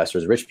accredited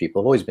investors, rich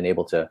people, have always been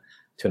able to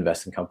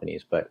invest in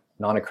companies, but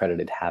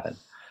non-accredited haven't.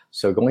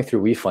 So going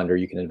through WeFunder,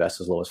 you can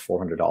invest as low as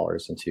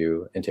 $400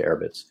 into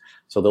Airbits.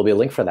 So there'll be a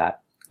link for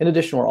that. In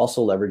addition, we're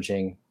also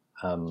leveraging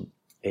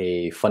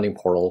a funding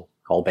portal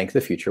called Bank of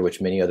the Future,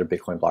 which many other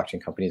Bitcoin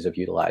blockchain companies have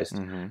utilized.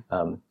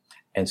 Mm-hmm.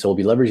 And so we'll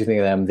be leveraging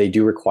them. They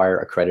do require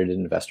accredited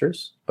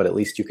investors, but at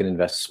least you can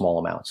invest small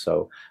amounts.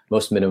 So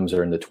most minimums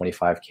are in the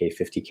 $25K,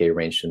 $50K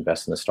range to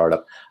invest in a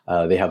startup.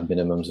 They have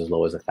minimums as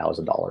low as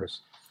 $1,000.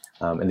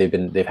 And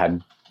they've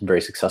had very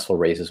successful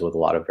raises with a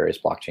lot of various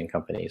blockchain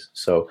companies.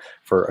 So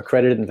for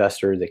accredited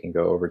investors, they can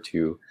go over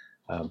to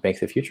Bank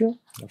of the Future.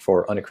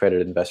 For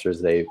unaccredited investors,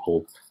 they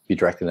will be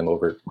directing them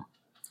over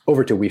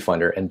to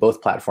WeFunder, and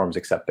both platforms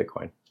accept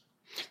Bitcoin.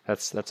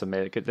 That's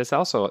amazing. This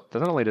also,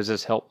 not only does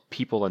this help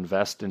people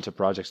invest into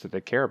projects that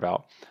they care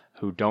about,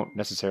 who don't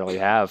necessarily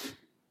have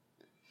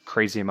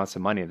crazy amounts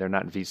of money. They're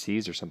not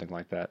VCs or something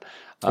like that.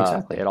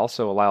 Exactly. It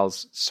also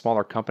allows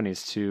smaller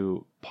companies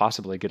to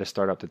possibly get a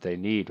startup that they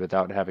need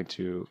without having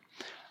to,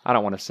 I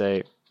don't want to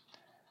say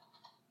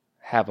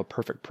have a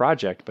perfect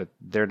project, but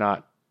they're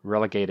not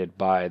relegated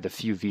by the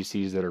few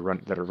VCs that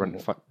are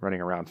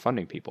running around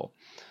funding people.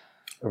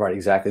 Right,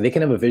 exactly. They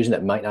can have a vision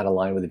that might not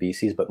align with the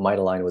VCs, but might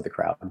align with the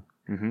crowd.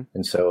 Mm-hmm.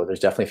 And so there's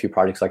definitely a few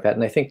projects like that.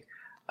 And I think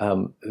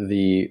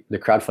the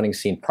crowdfunding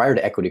scene prior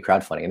to equity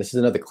crowdfunding, and this is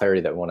another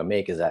clarity that we want to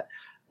make, is that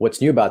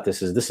what's new about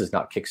this is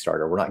not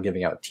Kickstarter. We're not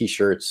giving out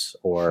T-shirts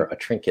or a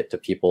trinket to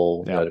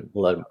people,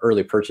 let them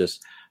early purchase.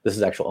 This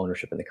is actual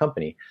ownership in the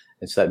company.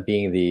 And so that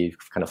being the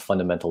kind of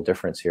fundamental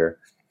difference here.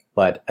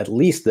 But at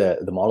least the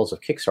models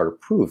of Kickstarter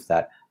prove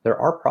that there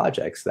are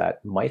projects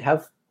that might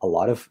have a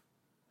lot of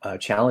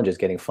challenges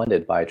getting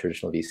funded by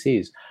traditional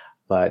VCs,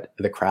 but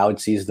the crowd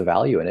sees the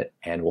value in it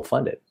and will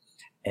fund it.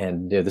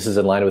 And this is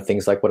in line with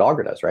things like what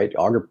Augur does, right?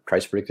 Augur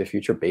tries to predict the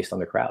future based on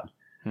the crowd.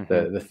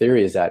 Mm-hmm. The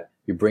theory is that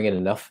you bring in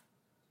enough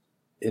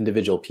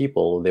individual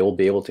people, they will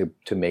be able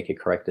to make a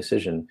correct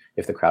decision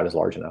if the crowd is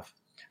large enough.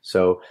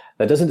 So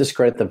that doesn't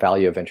discredit the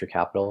value of venture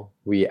capital.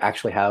 We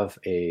actually have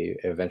a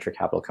venture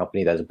capital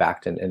company that is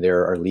backed, and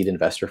they're our lead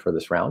investor for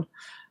this round.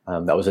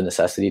 That was a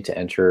necessity to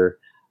enter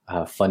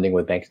funding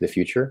with Bank of the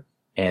Future.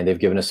 And they've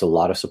given us a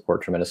lot of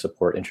support, tremendous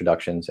support,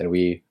 introductions, and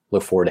we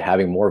look forward to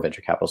having more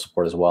venture capital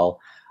support as well,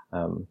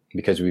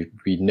 because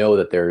we know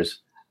that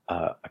there's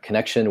a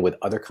connection with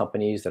other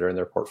companies that are in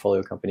their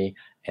portfolio company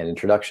and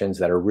introductions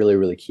that are really,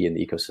 really key in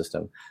the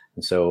ecosystem.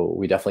 And so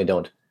we definitely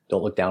don't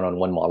look down on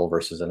one model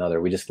versus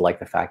another. We just like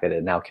the fact that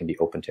it now can be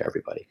open to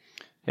everybody.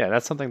 Yeah,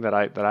 that's something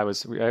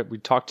that we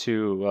talked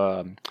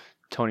to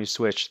Tony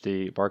Switch,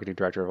 the marketing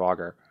director of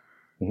Augur,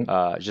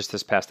 just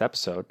this past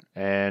episode,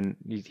 and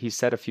he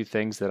said a few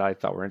things that I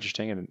thought were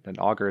interesting. And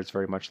Augur is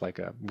very much like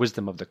a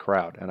wisdom of the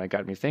crowd, and I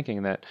got me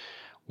thinking that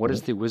what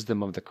is the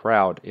wisdom of the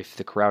crowd if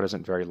the crowd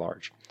isn't very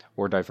large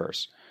or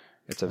diverse?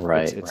 It's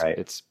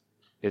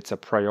a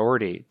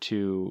priority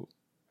to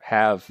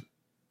have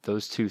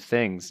those two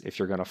things if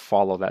you're going to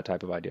follow that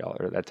type of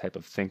ideology or that type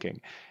of thinking.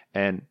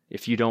 And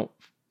if you don't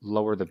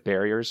lower the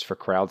barriers for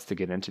crowds to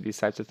get into these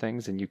types of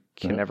things, then you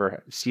can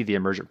never see the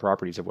emergent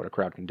properties of what a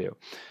crowd can do.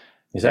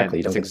 Exactly.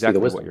 It's exactly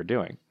what you're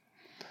doing.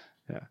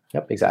 Yeah.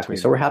 Yep, exactly.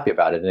 So we're happy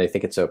about it. And I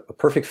think it's a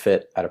perfect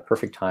fit at a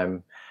perfect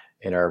time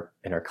in our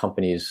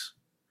company's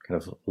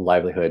kind of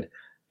livelihood,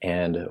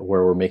 and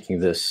where we're making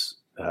this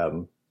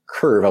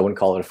curve. I wouldn't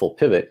call it a full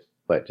pivot,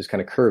 but just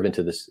kind of curve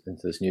into this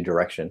new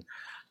direction.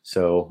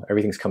 So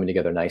everything's coming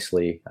together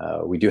nicely.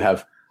 We do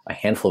have a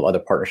handful of other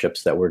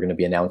partnerships that we're going to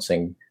be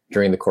announcing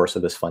during the course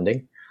of this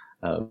funding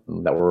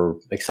that we're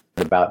excited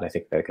about, and I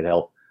think that could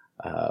help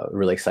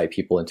really excite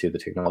people into the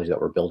technology that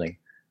we're building.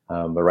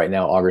 But right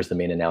now, Augur is the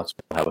main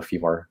announcement. We'll have a few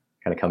more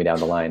kind of coming down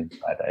the line.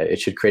 But it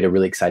should create a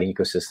really exciting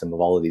ecosystem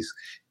of all of these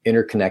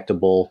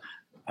interconnectable,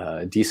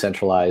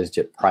 decentralized,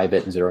 yet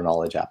private,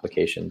 zero-knowledge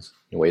applications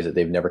in ways that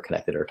they've never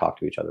connected or talked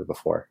to each other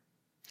before.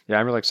 Yeah,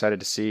 I'm really excited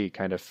to see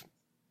kind of.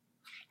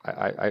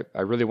 I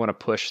really want to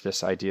push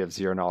this idea of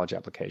zero-knowledge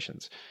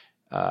applications,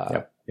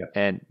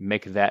 and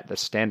make that the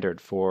standard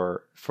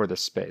for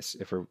this space.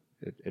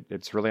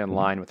 It's really in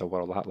line with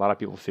what a lot of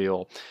people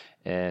feel,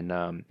 and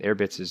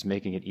Airbits is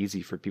making it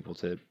easy for people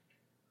to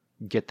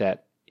get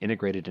that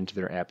integrated into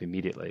their app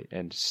immediately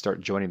and start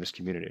joining this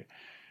community.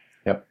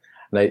 Yep,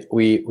 and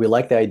we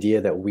like the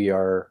idea that we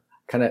are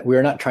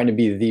not trying to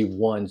be the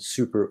one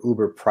super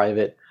uber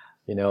private,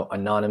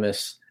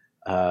 anonymous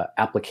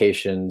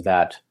application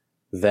that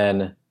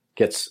then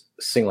gets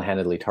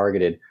single-handedly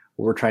targeted.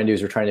 What we're trying to do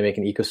is we're trying to make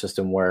an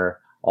ecosystem where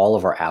all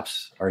of our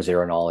apps are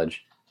zero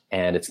knowledge,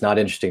 and it's not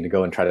interesting to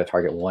go and try to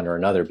target one or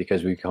another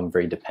because we become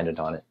very dependent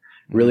on it.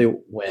 Really,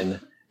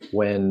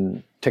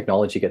 when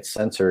technology gets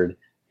censored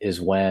is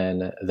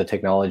when the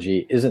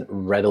technology isn't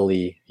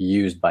readily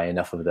used by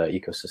enough of the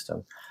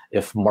ecosystem.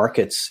 If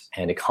markets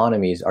and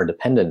economies are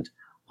dependent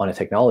on a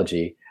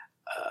technology,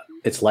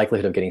 its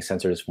likelihood of getting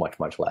censored is much,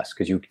 much less,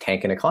 because you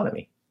tank an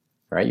economy,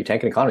 right? You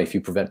tank an economy if you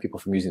prevent people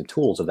from using the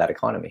tools of that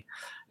economy.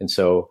 And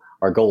so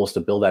our goal is to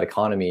build that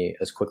economy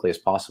as quickly as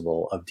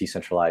possible of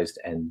decentralized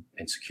and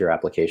secure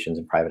applications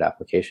and private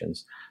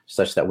applications,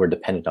 such that we're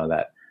dependent on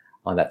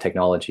that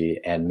technology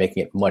and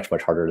making it much,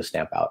 much harder to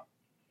stamp out.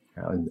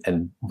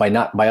 And by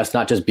us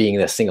not just being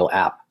a single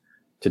app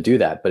to do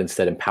that, but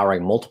instead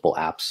empowering multiple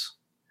apps,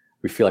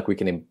 we feel like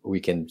we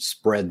can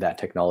spread that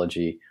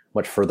technology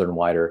much further and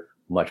wider,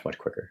 much, much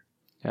quicker.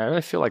 Yeah, I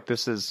really feel like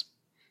this is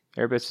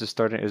Airbits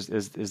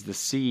is the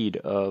seed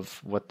of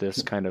what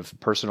this kind of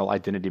personal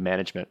identity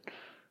management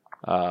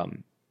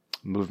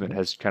movement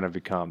has kind of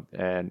become,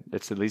 and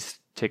it's at least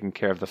taking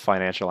care of the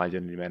financial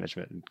identity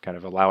management and kind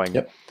of allowing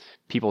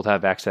people to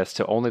have access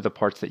to only the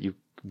parts that you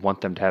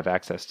want them to have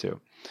access to.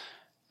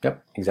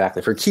 Yep,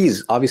 exactly. For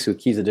keys, obviously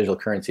with keys of digital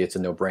currency, it's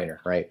a no-brainer,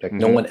 right? Like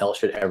no one else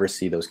should ever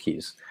see those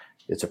keys.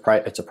 It's a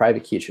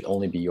private key. It should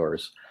only be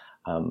yours.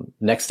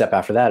 Next step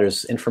after that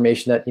is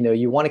information that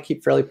you want to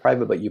keep fairly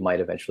private, but you might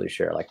eventually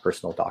share, like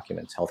personal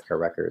documents, healthcare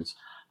records,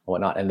 and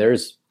whatnot. And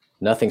there's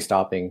nothing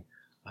stopping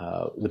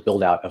the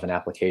build out of an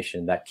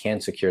application that can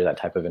secure that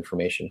type of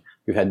information.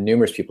 We've had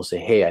numerous people say,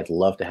 "Hey, I'd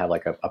love to have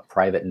like a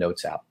private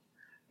notes app,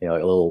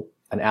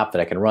 an app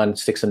that I can run,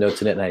 stick some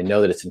notes in it, and I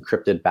know that it's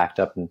encrypted, backed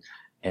up,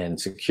 and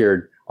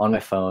secured on my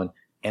phone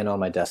and on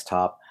my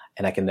desktop,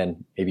 and I can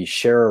then maybe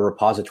share a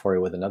repository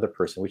with another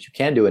person," which you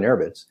can do in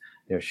Airbits.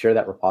 Share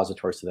that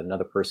repository so that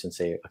another person,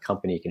 say a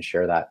company, can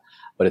share that,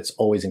 but it's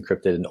always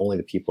encrypted and only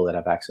the people that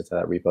have access to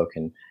that repo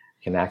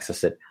can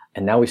access it.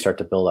 And now we start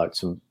to build out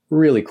some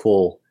really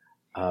cool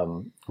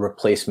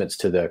replacements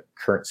to the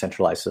current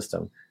centralized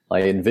system.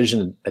 I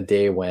envision a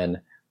day when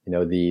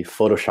the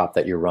Photoshop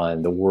that you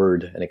run, the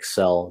Word and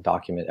Excel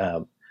document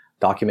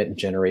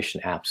generation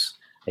apps,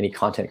 any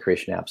content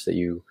creation apps that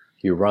you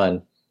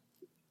run,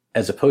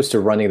 as opposed to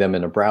running them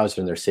in a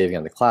browser and they're saving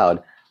on the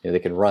cloud. They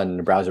can run in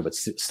a browser but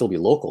still be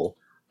local,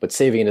 but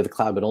saving into the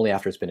cloud, but only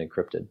after it's been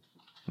encrypted.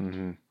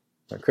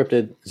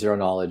 Encrypted, zero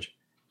knowledge,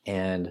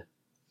 and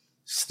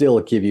still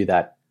give you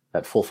that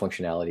full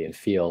functionality and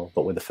feel,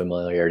 but with the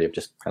familiarity of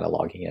just kind of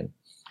logging in.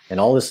 And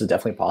all this is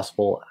definitely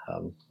possible.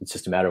 It's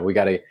just a matter of we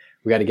got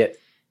to get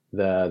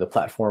the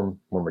platform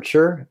more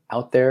mature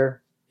out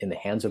there in the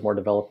hands of more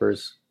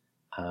developers,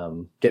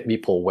 get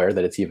people aware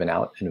that it's even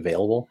out and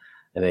available,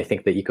 and I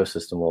think the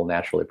ecosystem will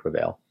naturally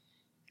prevail.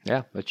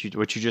 Yeah, what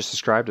you just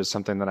described is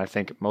something that I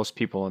think most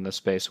people in this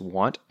space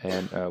want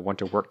and want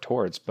to work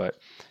towards, but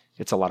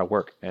it's a lot of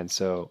work. And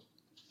so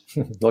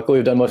luckily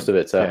we've done most of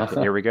it. So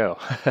yeah, here we go.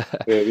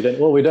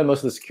 we've done most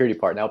of the security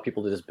part. Now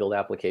people just build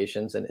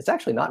applications, and it's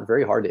actually not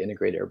very hard to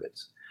integrate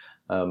Airbits.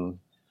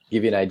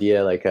 Give you an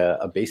idea, like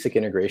a basic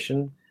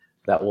integration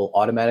that will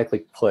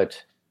automatically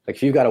put, like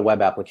if you've got a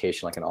web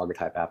application, like an Augur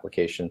type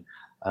application,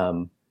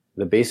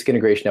 the basic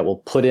integration that will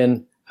put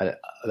in, that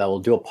will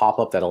do a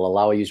pop-up that'll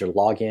allow a user to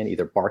log in,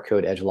 either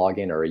barcode, edge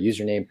login, or a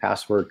username,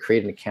 password,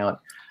 create an account.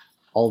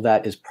 All of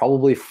that is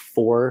probably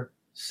 4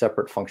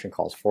 separate function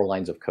calls, 4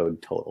 lines of code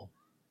total.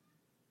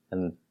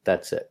 And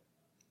that's it.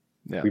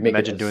 Yeah, we make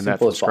imagine doing that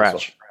from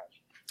scratch.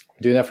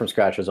 Doing that from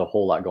scratch, there's a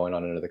whole lot going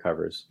on under the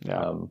covers.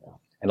 Yeah.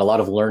 And a lot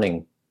of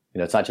learning.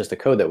 It's not just the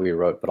code that we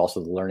wrote, but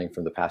also the learning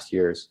from the past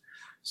years.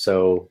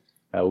 So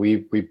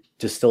we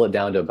distill it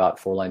down to about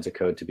 4 lines of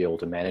code to be able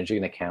to manage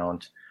an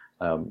account,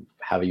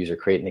 have a user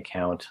create an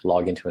account,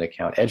 log into an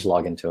account, edge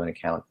log into an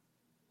account,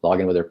 log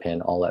in with their PIN,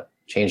 all that,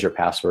 change their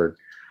password,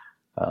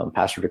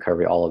 password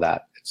recovery, all of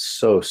that. It's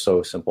so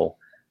simple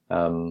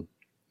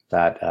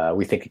that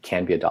we think it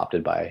can be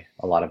adopted by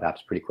a lot of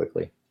apps pretty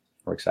quickly.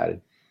 We're excited.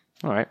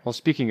 All right. Well,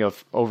 speaking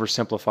of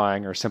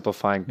oversimplifying or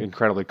simplifying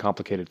incredibly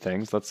complicated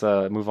things, let's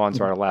move on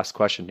to our last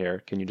question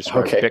here. Can you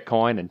describe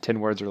Bitcoin in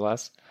 10 words or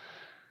less?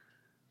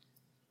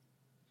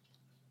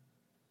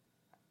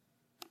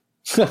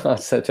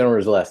 So 10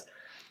 words or less.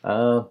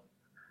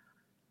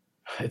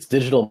 It's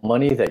digital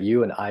money that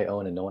you and I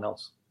own and no one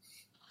else.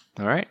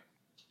 All right.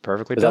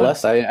 Perfectly Is done. that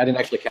less? I didn't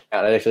actually count.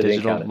 I actually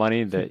didn't count Digital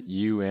money that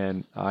you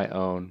and I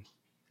own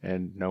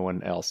and no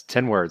one else.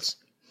 10 words.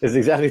 It's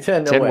exactly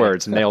 10. No 10 way.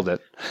 words. Nailed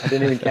it. I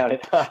didn't even count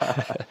it.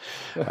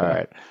 All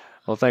right.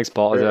 Well, thanks,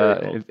 Paul.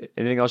 Cool.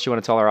 Anything else you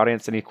want to tell our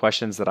audience? Any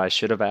questions that I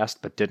should have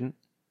asked but didn't?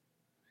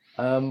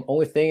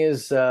 Only thing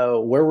is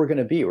where we're going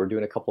to be. We're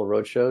doing a couple of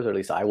road shows, or at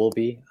least I will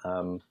be.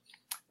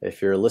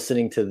 If you're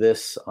listening to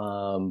this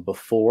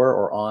before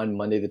or on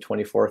Monday the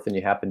 24th and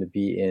you happen to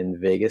be in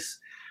Vegas,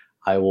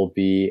 I will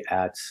be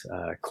at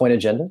Coin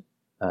Agenda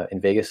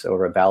in Vegas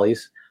over at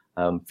Bally's.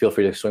 Feel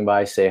free to swing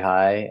by, say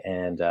hi,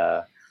 and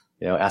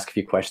ask a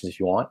few questions if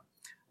you want.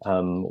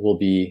 We'll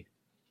be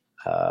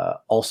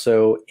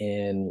also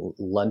in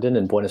London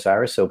and Buenos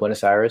Aires. So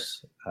Buenos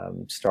Aires,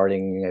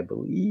 starting, I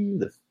believe,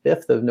 the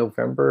 5th of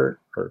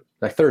November, or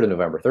like 3rd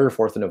or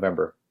 4th of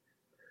November,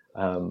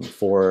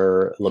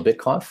 for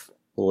LaBitConf,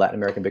 Latin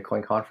American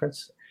Bitcoin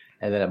Conference,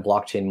 and then at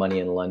Blockchain Money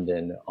in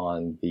London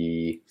on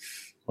the,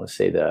 let's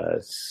say, the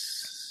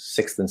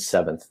 6th and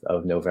 7th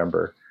of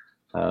November.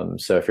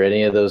 So if you're at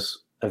any of those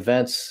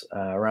events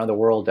around the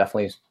world,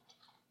 definitely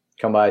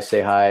come by,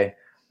 say hi.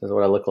 This is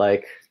what I look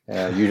like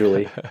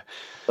usually.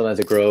 Sometimes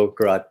I grow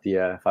out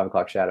the 5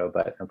 o'clock shadow,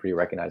 but I'm pretty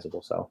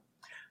recognizable. So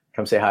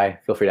come say hi.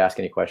 Feel free to ask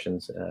any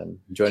questions.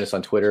 Join us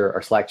on Twitter,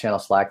 our Slack channel,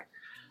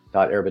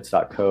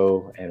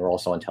 slack.airbits.co, and we're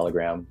also on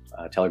Telegram,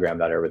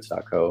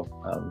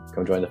 telegram.airbits.co.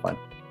 Come join the fun.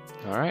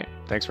 All right.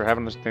 Thanks for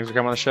coming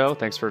on the show.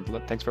 Thanks for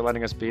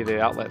letting us be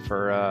the outlet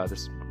for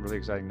this really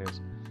exciting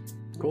news.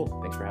 Cool.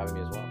 Thanks for having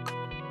me as well.